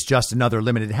course, it is just another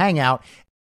limited hangout,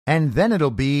 and then it'll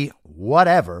be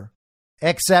whatever,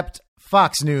 except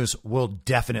Fox News will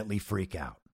definitely freak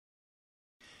out.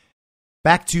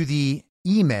 Back to the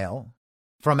email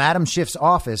from Adam Schiff's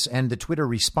office and the Twitter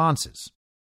responses.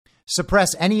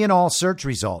 Suppress any and all search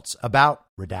results about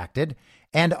redacted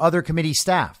and other committee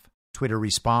staff. Twitter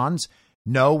responds,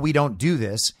 no, we don't do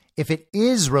this. If it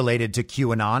is related to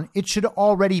QAnon, it should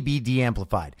already be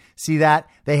de-amplified. See that?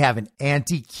 They have an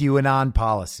anti-QAnon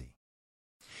policy.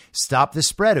 Stop the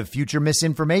spread of future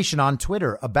misinformation on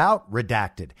Twitter about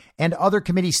redacted and other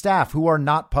committee staff who are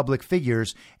not public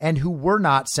figures and who were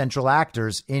not central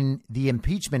actors in the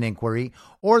impeachment inquiry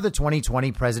or the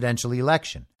 2020 presidential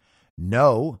election.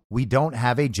 No, we don't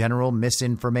have a general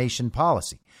misinformation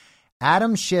policy.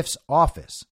 Adam Schiff's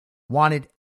office wanted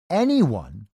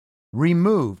anyone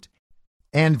removed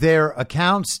and their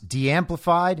accounts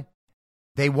de-amplified.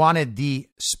 They wanted the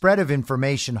spread of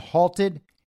information halted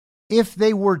if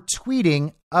they were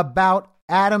tweeting about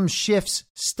Adam Schiff's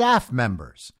staff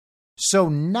members. So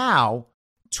now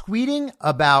tweeting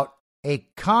about a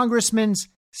congressman's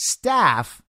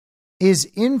staff is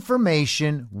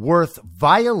information worth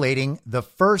violating the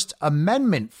First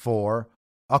Amendment for,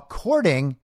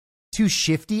 according to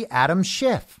Shifty Adam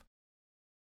Schiff.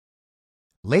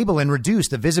 Label and reduce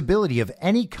the visibility of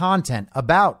any content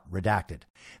about redacted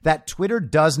that Twitter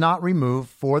does not remove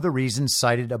for the reasons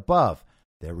cited above.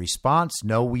 Their response,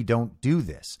 no, we don't do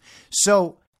this.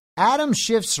 So Adam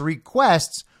Schiff's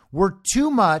requests were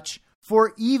too much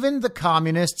for even the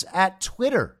communists at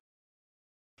Twitter.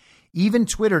 Even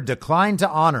Twitter declined to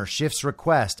honor Schiff's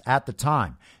request at the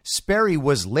time. Sperry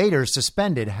was later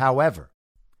suspended, however.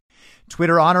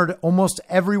 Twitter honored almost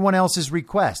everyone else's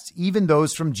requests, even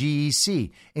those from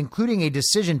GEC, including a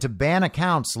decision to ban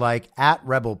accounts like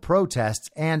 @RebelProtests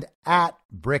and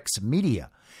 @BricsMedia,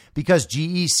 because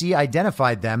GEC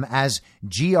identified them as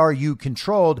GRU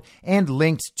controlled and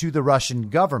linked to the Russian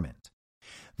government.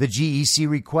 The GEC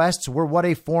requests were what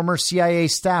a former CIA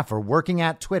staffer working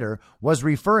at Twitter was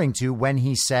referring to when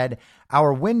he said,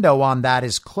 "Our window on that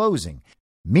is closing,"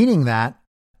 meaning that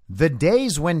the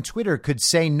days when Twitter could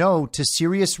say no to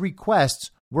serious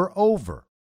requests were over.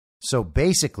 So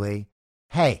basically,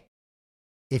 hey,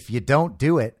 if you don't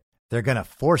do it, they're going to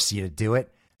force you to do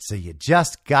it. So you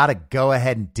just got to go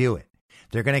ahead and do it.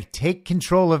 They're going to take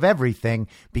control of everything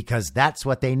because that's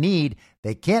what they need.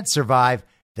 They can't survive.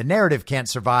 The narrative can't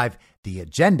survive. The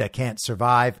agenda can't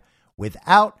survive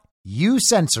without you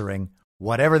censoring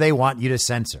whatever they want you to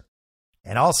censor.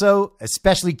 And also,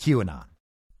 especially QAnon.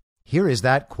 Here is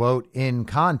that quote in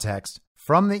context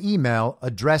from the email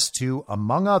addressed to,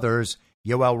 among others,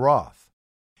 Yoel Roth.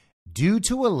 Due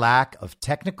to a lack of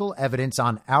technical evidence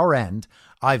on our end,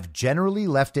 I've generally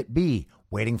left it be,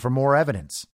 waiting for more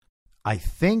evidence. I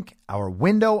think our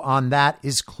window on that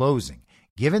is closing,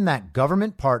 given that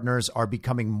government partners are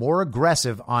becoming more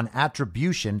aggressive on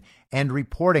attribution and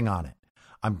reporting on it.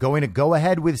 I'm going to go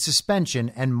ahead with suspension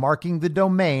and marking the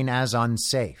domain as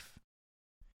unsafe.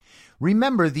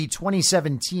 Remember the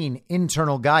 2017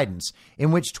 internal guidance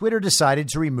in which Twitter decided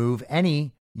to remove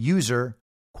any user,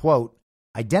 quote,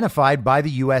 identified by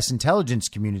the U.S. intelligence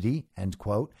community, end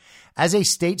quote, as a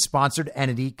state-sponsored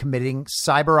entity committing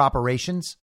cyber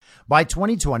operations? By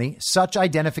 2020, such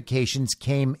identifications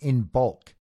came in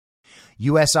bulk.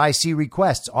 USIC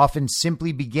requests often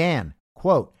simply began,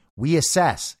 quote, we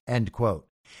assess, end quote,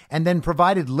 and then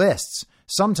provided lists,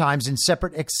 sometimes in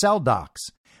separate Excel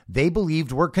docs, they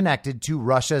believed were connected to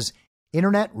Russia's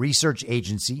Internet Research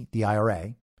Agency, the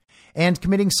IRA, and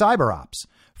committing cyber ops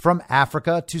from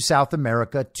Africa to South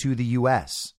America to the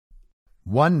U.S.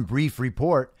 One brief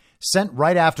report sent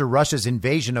right after Russia's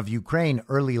invasion of Ukraine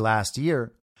early last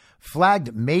year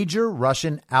flagged major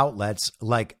Russian outlets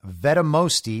like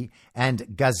Vedomosti and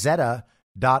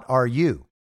Gazeta.ru.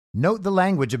 Note the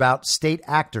language about state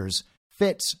actors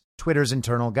fits Twitter's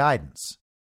internal guidance.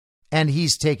 And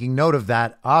he's taking note of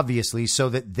that, obviously, so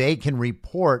that they can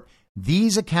report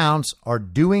these accounts are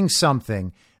doing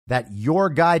something that your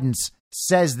guidance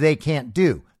says they can't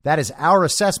do. That is our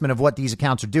assessment of what these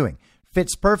accounts are doing.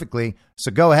 Fits perfectly,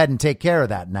 so go ahead and take care of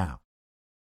that now.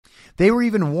 They were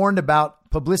even warned about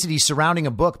publicity surrounding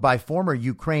a book by former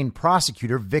Ukraine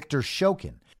prosecutor Viktor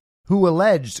Shokin, who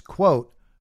alleged, quote,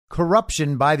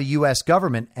 corruption by the U.S.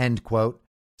 government, end quote,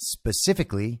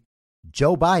 specifically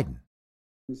Joe Biden.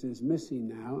 Is missing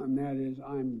now, and that is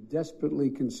I'm desperately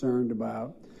concerned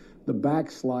about the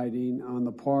backsliding on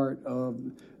the part of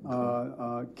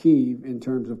Kyiv in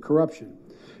terms of corruption.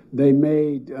 They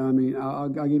made, I'll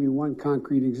give you one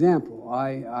concrete example.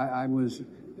 I was,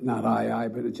 not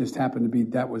but it just happened to be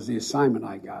that was the assignment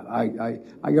I got.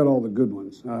 I got all the good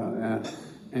ones.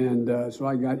 So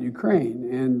I got Ukraine.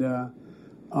 And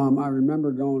I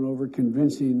remember going over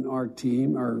convincing our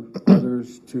team, or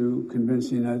others, to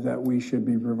convincing us that we should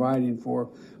be providing for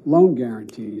loan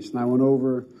guarantees. And I went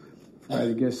over, for,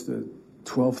 I guess, the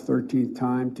 12th, 13th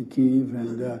time to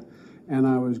Kyiv, and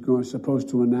I was supposed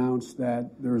to announce that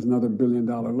there was another $1 billion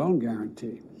loan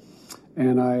guarantee.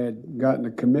 And I had gotten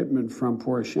a commitment from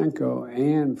Poroshenko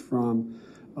and from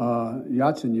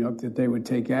Yatsenyuk that they would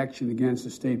take action against the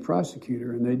state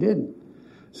prosecutor, and they didn't.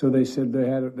 So they said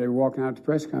they were walking out to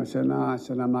press conference. I said, no, I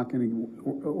said, I'm not going to,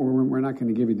 or we're not going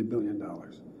to give you the $1 billion.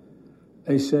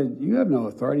 They said, you have no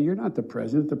authority. You're not the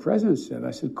president. The president said.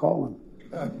 I said, call him.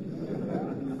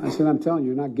 I said, I'm telling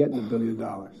you, you're not getting the $1 billion.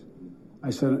 I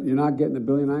said, you're not getting the $1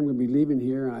 billion. I'm going to be leaving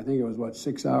here. And I think it was,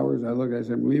 6 hours. I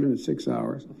said, I'm leaving in 6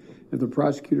 hours. If the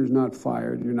prosecutor's not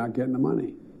fired, you're not getting the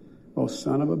money. Well,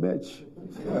 son of a bitch.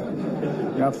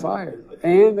 Got fired.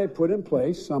 And they put in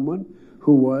place someone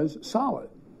who was solid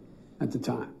at the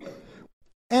time.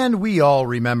 And we all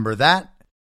remember that.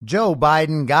 Joe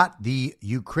Biden got the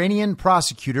Ukrainian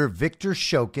prosecutor Viktor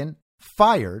Shokin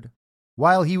fired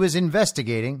while he was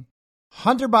investigating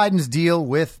Hunter Biden's deal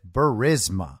with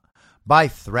Burisma by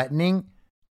threatening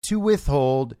to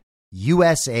withhold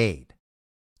U.S. aid.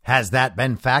 Has that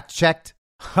been fact-checked?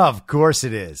 Of course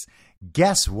it is.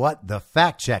 Guess what the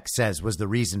fact check says was the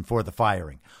reason for the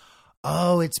firing?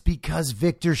 Oh, it's because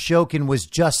Viktor Shokin was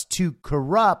just too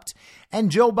corrupt,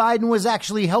 and Joe Biden was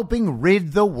actually helping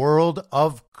rid the world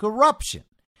of corruption.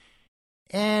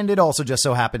 And it also just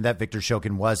so happened that Viktor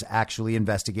Shokin was actually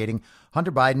investigating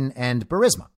Hunter Biden and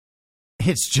Burisma.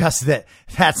 It's just that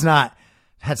that's not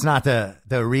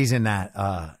the reason that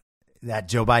that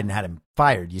Joe Biden had him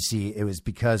fired. You see, it was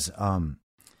because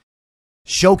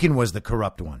Shokin was the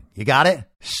corrupt one. You got it?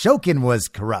 Shokin was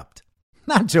corrupt,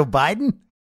 not Joe Biden.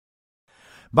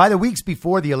 By the weeks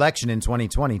before the election in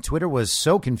 2020, Twitter was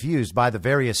so confused by the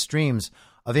various streams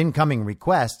of incoming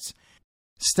requests,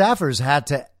 staffers had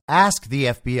to ask the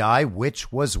FBI which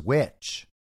was which.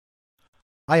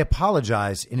 I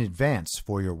apologize in advance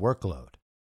for your workload.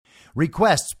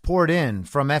 Requests poured in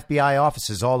from FBI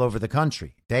offices all over the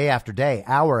country, day after day,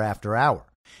 hour after hour.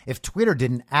 If Twitter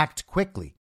didn't act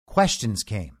quickly, questions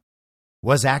came.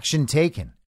 Was action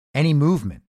taken? Any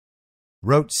movement?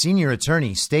 Wrote senior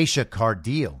attorney Stacia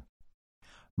Cardile.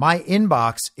 My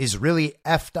inbox is really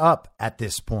effed up at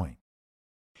this point.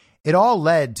 It all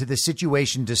led to the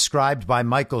situation described by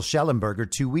Michael Schellenberger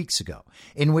 2 weeks ago,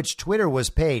 in which Twitter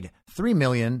was paid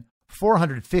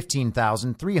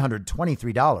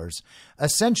 $3,415,323,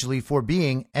 essentially for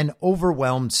being an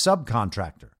overwhelmed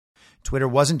subcontractor. Twitter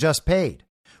wasn't just paid.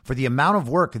 For the amount of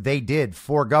work they did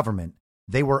for government,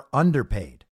 they were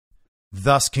underpaid.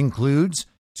 Thus concludes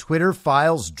Twitter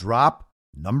Files Drop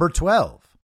number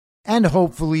 12. And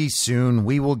hopefully soon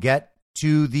we will get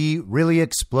to the really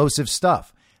explosive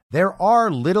stuff. There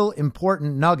are little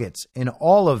important nuggets in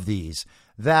all of these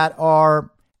that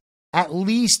are at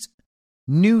least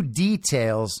new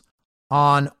details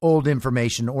on old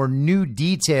information, or new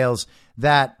details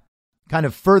that kind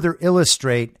of further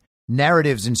illustrate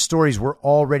narratives and stories we're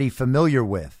already familiar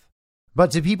with.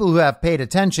 But to people who have paid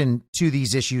attention to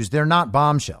these issues, they're not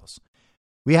bombshells.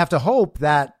 We have to hope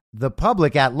that the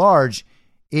public at large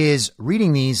is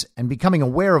reading these and becoming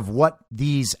aware of what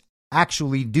these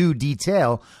actually do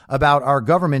detail about our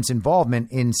government's involvement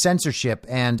in censorship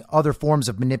and other forms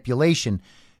of manipulation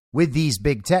with these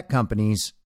big tech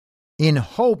companies, in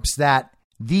hopes that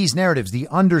these narratives, the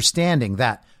understanding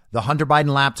that the Hunter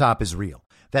Biden laptop is real,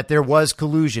 that there was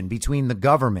collusion between the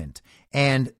government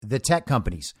and the tech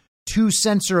companies to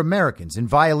censor Americans in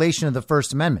violation of the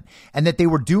First Amendment, and that they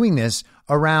were doing this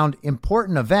around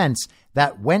important events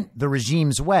that went the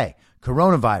regime's way: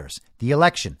 coronavirus, the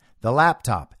election, the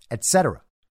laptop, etc.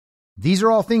 These are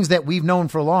all things that we've known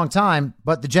for a long time,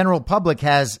 but the general public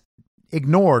has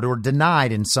ignored or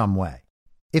denied in some way.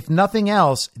 If nothing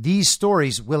else, these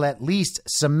stories will at least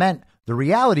cement the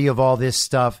reality of all this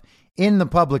stuff in the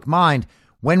public mind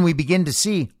when we begin to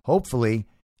see, hopefully,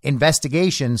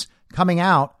 investigations coming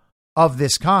out of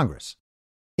this Congress,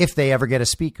 if they ever get a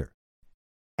speaker.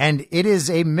 And it is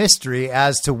a mystery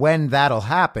as to when that'll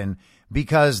happen,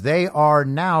 because they are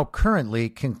now currently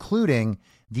concluding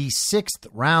the 6th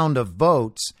round of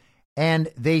votes, and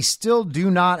they still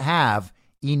do not have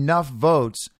enough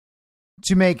votes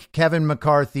to make Kevin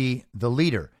McCarthy the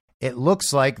leader. It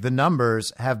looks like the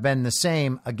numbers have been the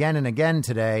same again and again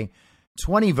today.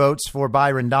 20 votes for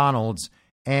Byron Donalds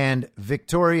and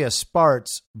Victoria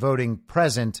Spartz voting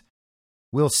present.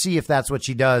 We'll see if that's what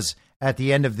she does at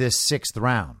the end of this 6th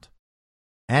round.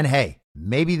 And hey,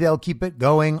 maybe they'll keep it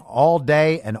going all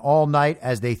day and all night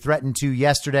as they threatened to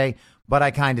yesterday, but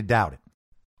I kind of doubt it.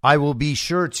 I will be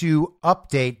sure to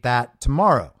update that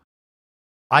tomorrow.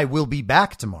 I will be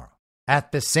back tomorrow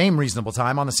at the same reasonable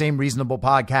time on the same reasonable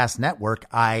podcast network.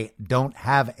 I don't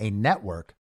have a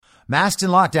network. Masks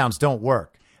and lockdowns don't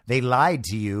work. They lied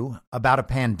to you about a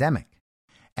pandemic.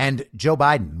 And Joe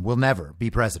Biden will never be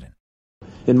president.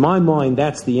 In my mind,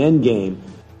 that's the end game.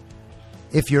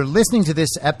 If you're listening to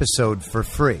this episode for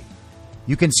free,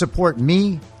 you can support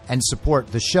me and support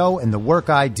the show and the work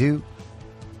I do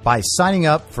by signing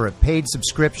up for a paid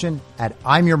subscription at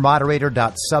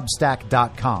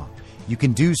imyourmoderator.substack.com. You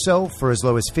can do so for as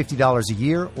low as $50 a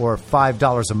year or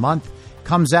 $5 a month.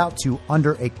 Comes out to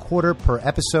under a quarter per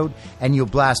episode, and you'll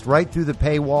blast right through the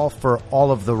paywall for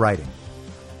all of the writing.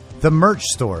 The merch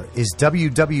store is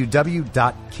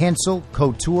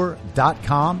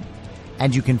www.cancelcouture.com,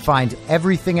 and you can find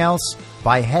everything else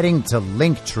by heading to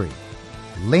Linktree,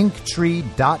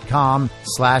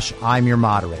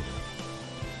 linktree.com/I'mYourModerator.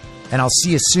 And I'll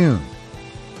see you soon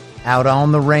out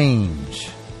on the range.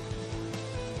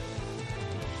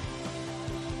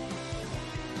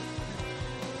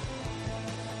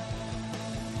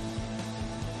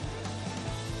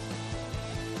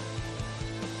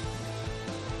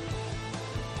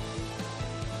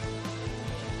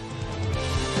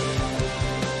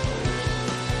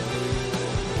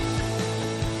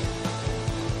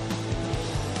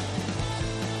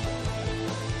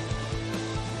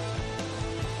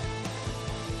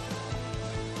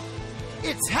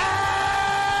 It's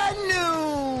high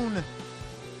noon.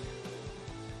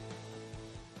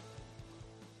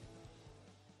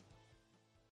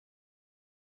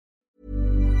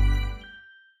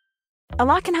 A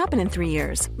lot can happen in 3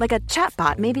 years, like a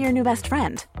chatbot may be your new best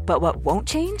friend. But what won't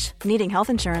change? Needing health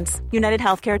insurance. United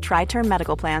Healthcare Tri-Term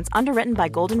Medical Plans, underwritten by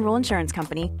Golden Rule Insurance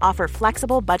Company, offer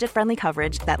flexible, budget-friendly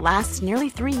coverage that lasts nearly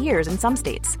 3 years in some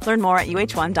states. Learn more at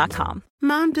UH1.com.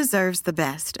 Mom deserves the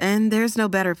best, and there's no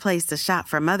better place to shop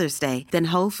for Mother's Day than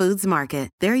Whole Foods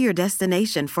Market. They're your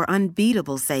destination for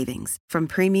unbeatable savings, from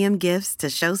premium gifts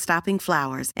to show-stopping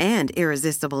flowers and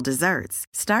irresistible desserts.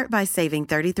 Start by saving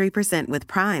 33% with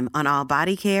Prime on all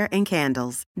body care and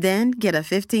candles. Then get a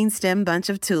 15-stem bunch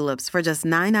of tulips for just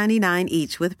 $9.99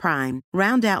 each with Prime.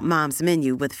 Round out Mom's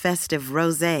menu with festive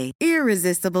rosé,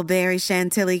 irresistible berry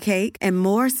chantilly cake, and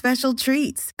more special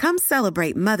treats. Come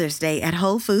celebrate Mother's Day at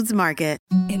Whole Foods Market.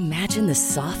 Imagine the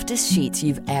softest sheets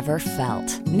you've ever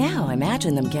felt. Now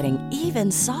imagine them getting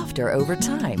even softer over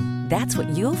time. That's what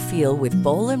you'll feel with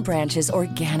Boll & Branch's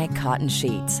organic cotton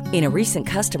sheets. In a recent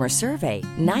customer survey,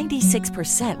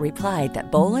 96% replied that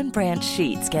Boll & Branch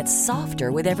sheets get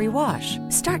softer with every wash.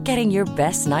 Start getting your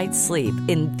best night's sleep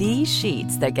in these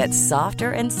sheets that get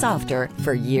softer and softer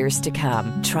for years to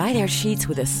come. Try their sheets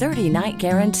with a 30-night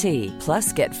guarantee.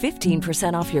 Plus, get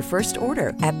 15% off your first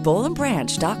order at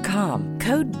bollandbranch.com.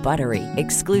 Code BUTTERY.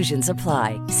 Exclusions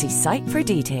apply. See site for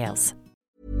details.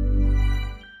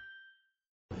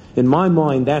 In my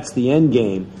mind, that's the end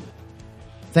game.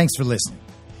 Thanks for listening.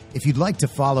 If you'd like to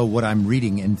follow what I'm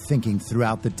reading and thinking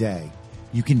throughout the day,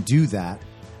 you can do that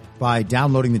by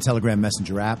downloading the Telegram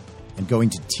Messenger app and going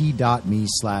to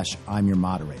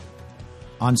t.me/I'mYourModerator.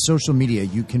 On social media,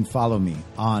 you can follow me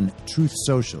on Truth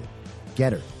Social,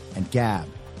 Getter, and Gab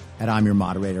at I'm Your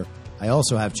Moderator. I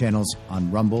also have channels on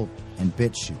Rumble and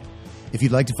BitChute. If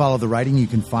you'd like to follow the writing, you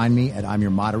can find me at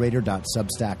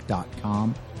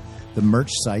imyourmoderator.substack.com. The merch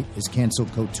site is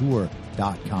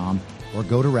cancelcouture.com, or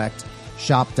go direct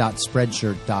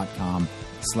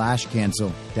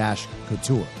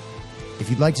shop.spreadshirt.com/cancel-couture. If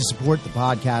you'd like to support the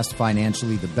podcast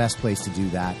financially, the best place to do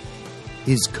that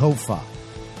is Ko-Fi.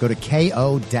 Go to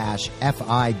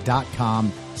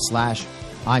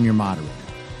ko-fi.com/I'm Your Moderator.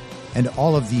 And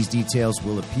all of these details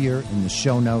will appear in the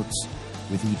show notes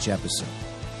with each episode.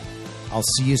 I'll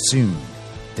see you soon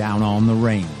down on the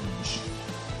range.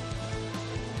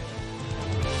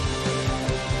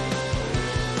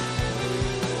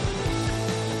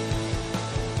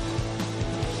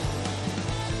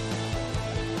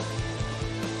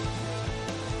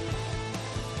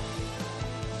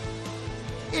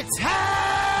 It's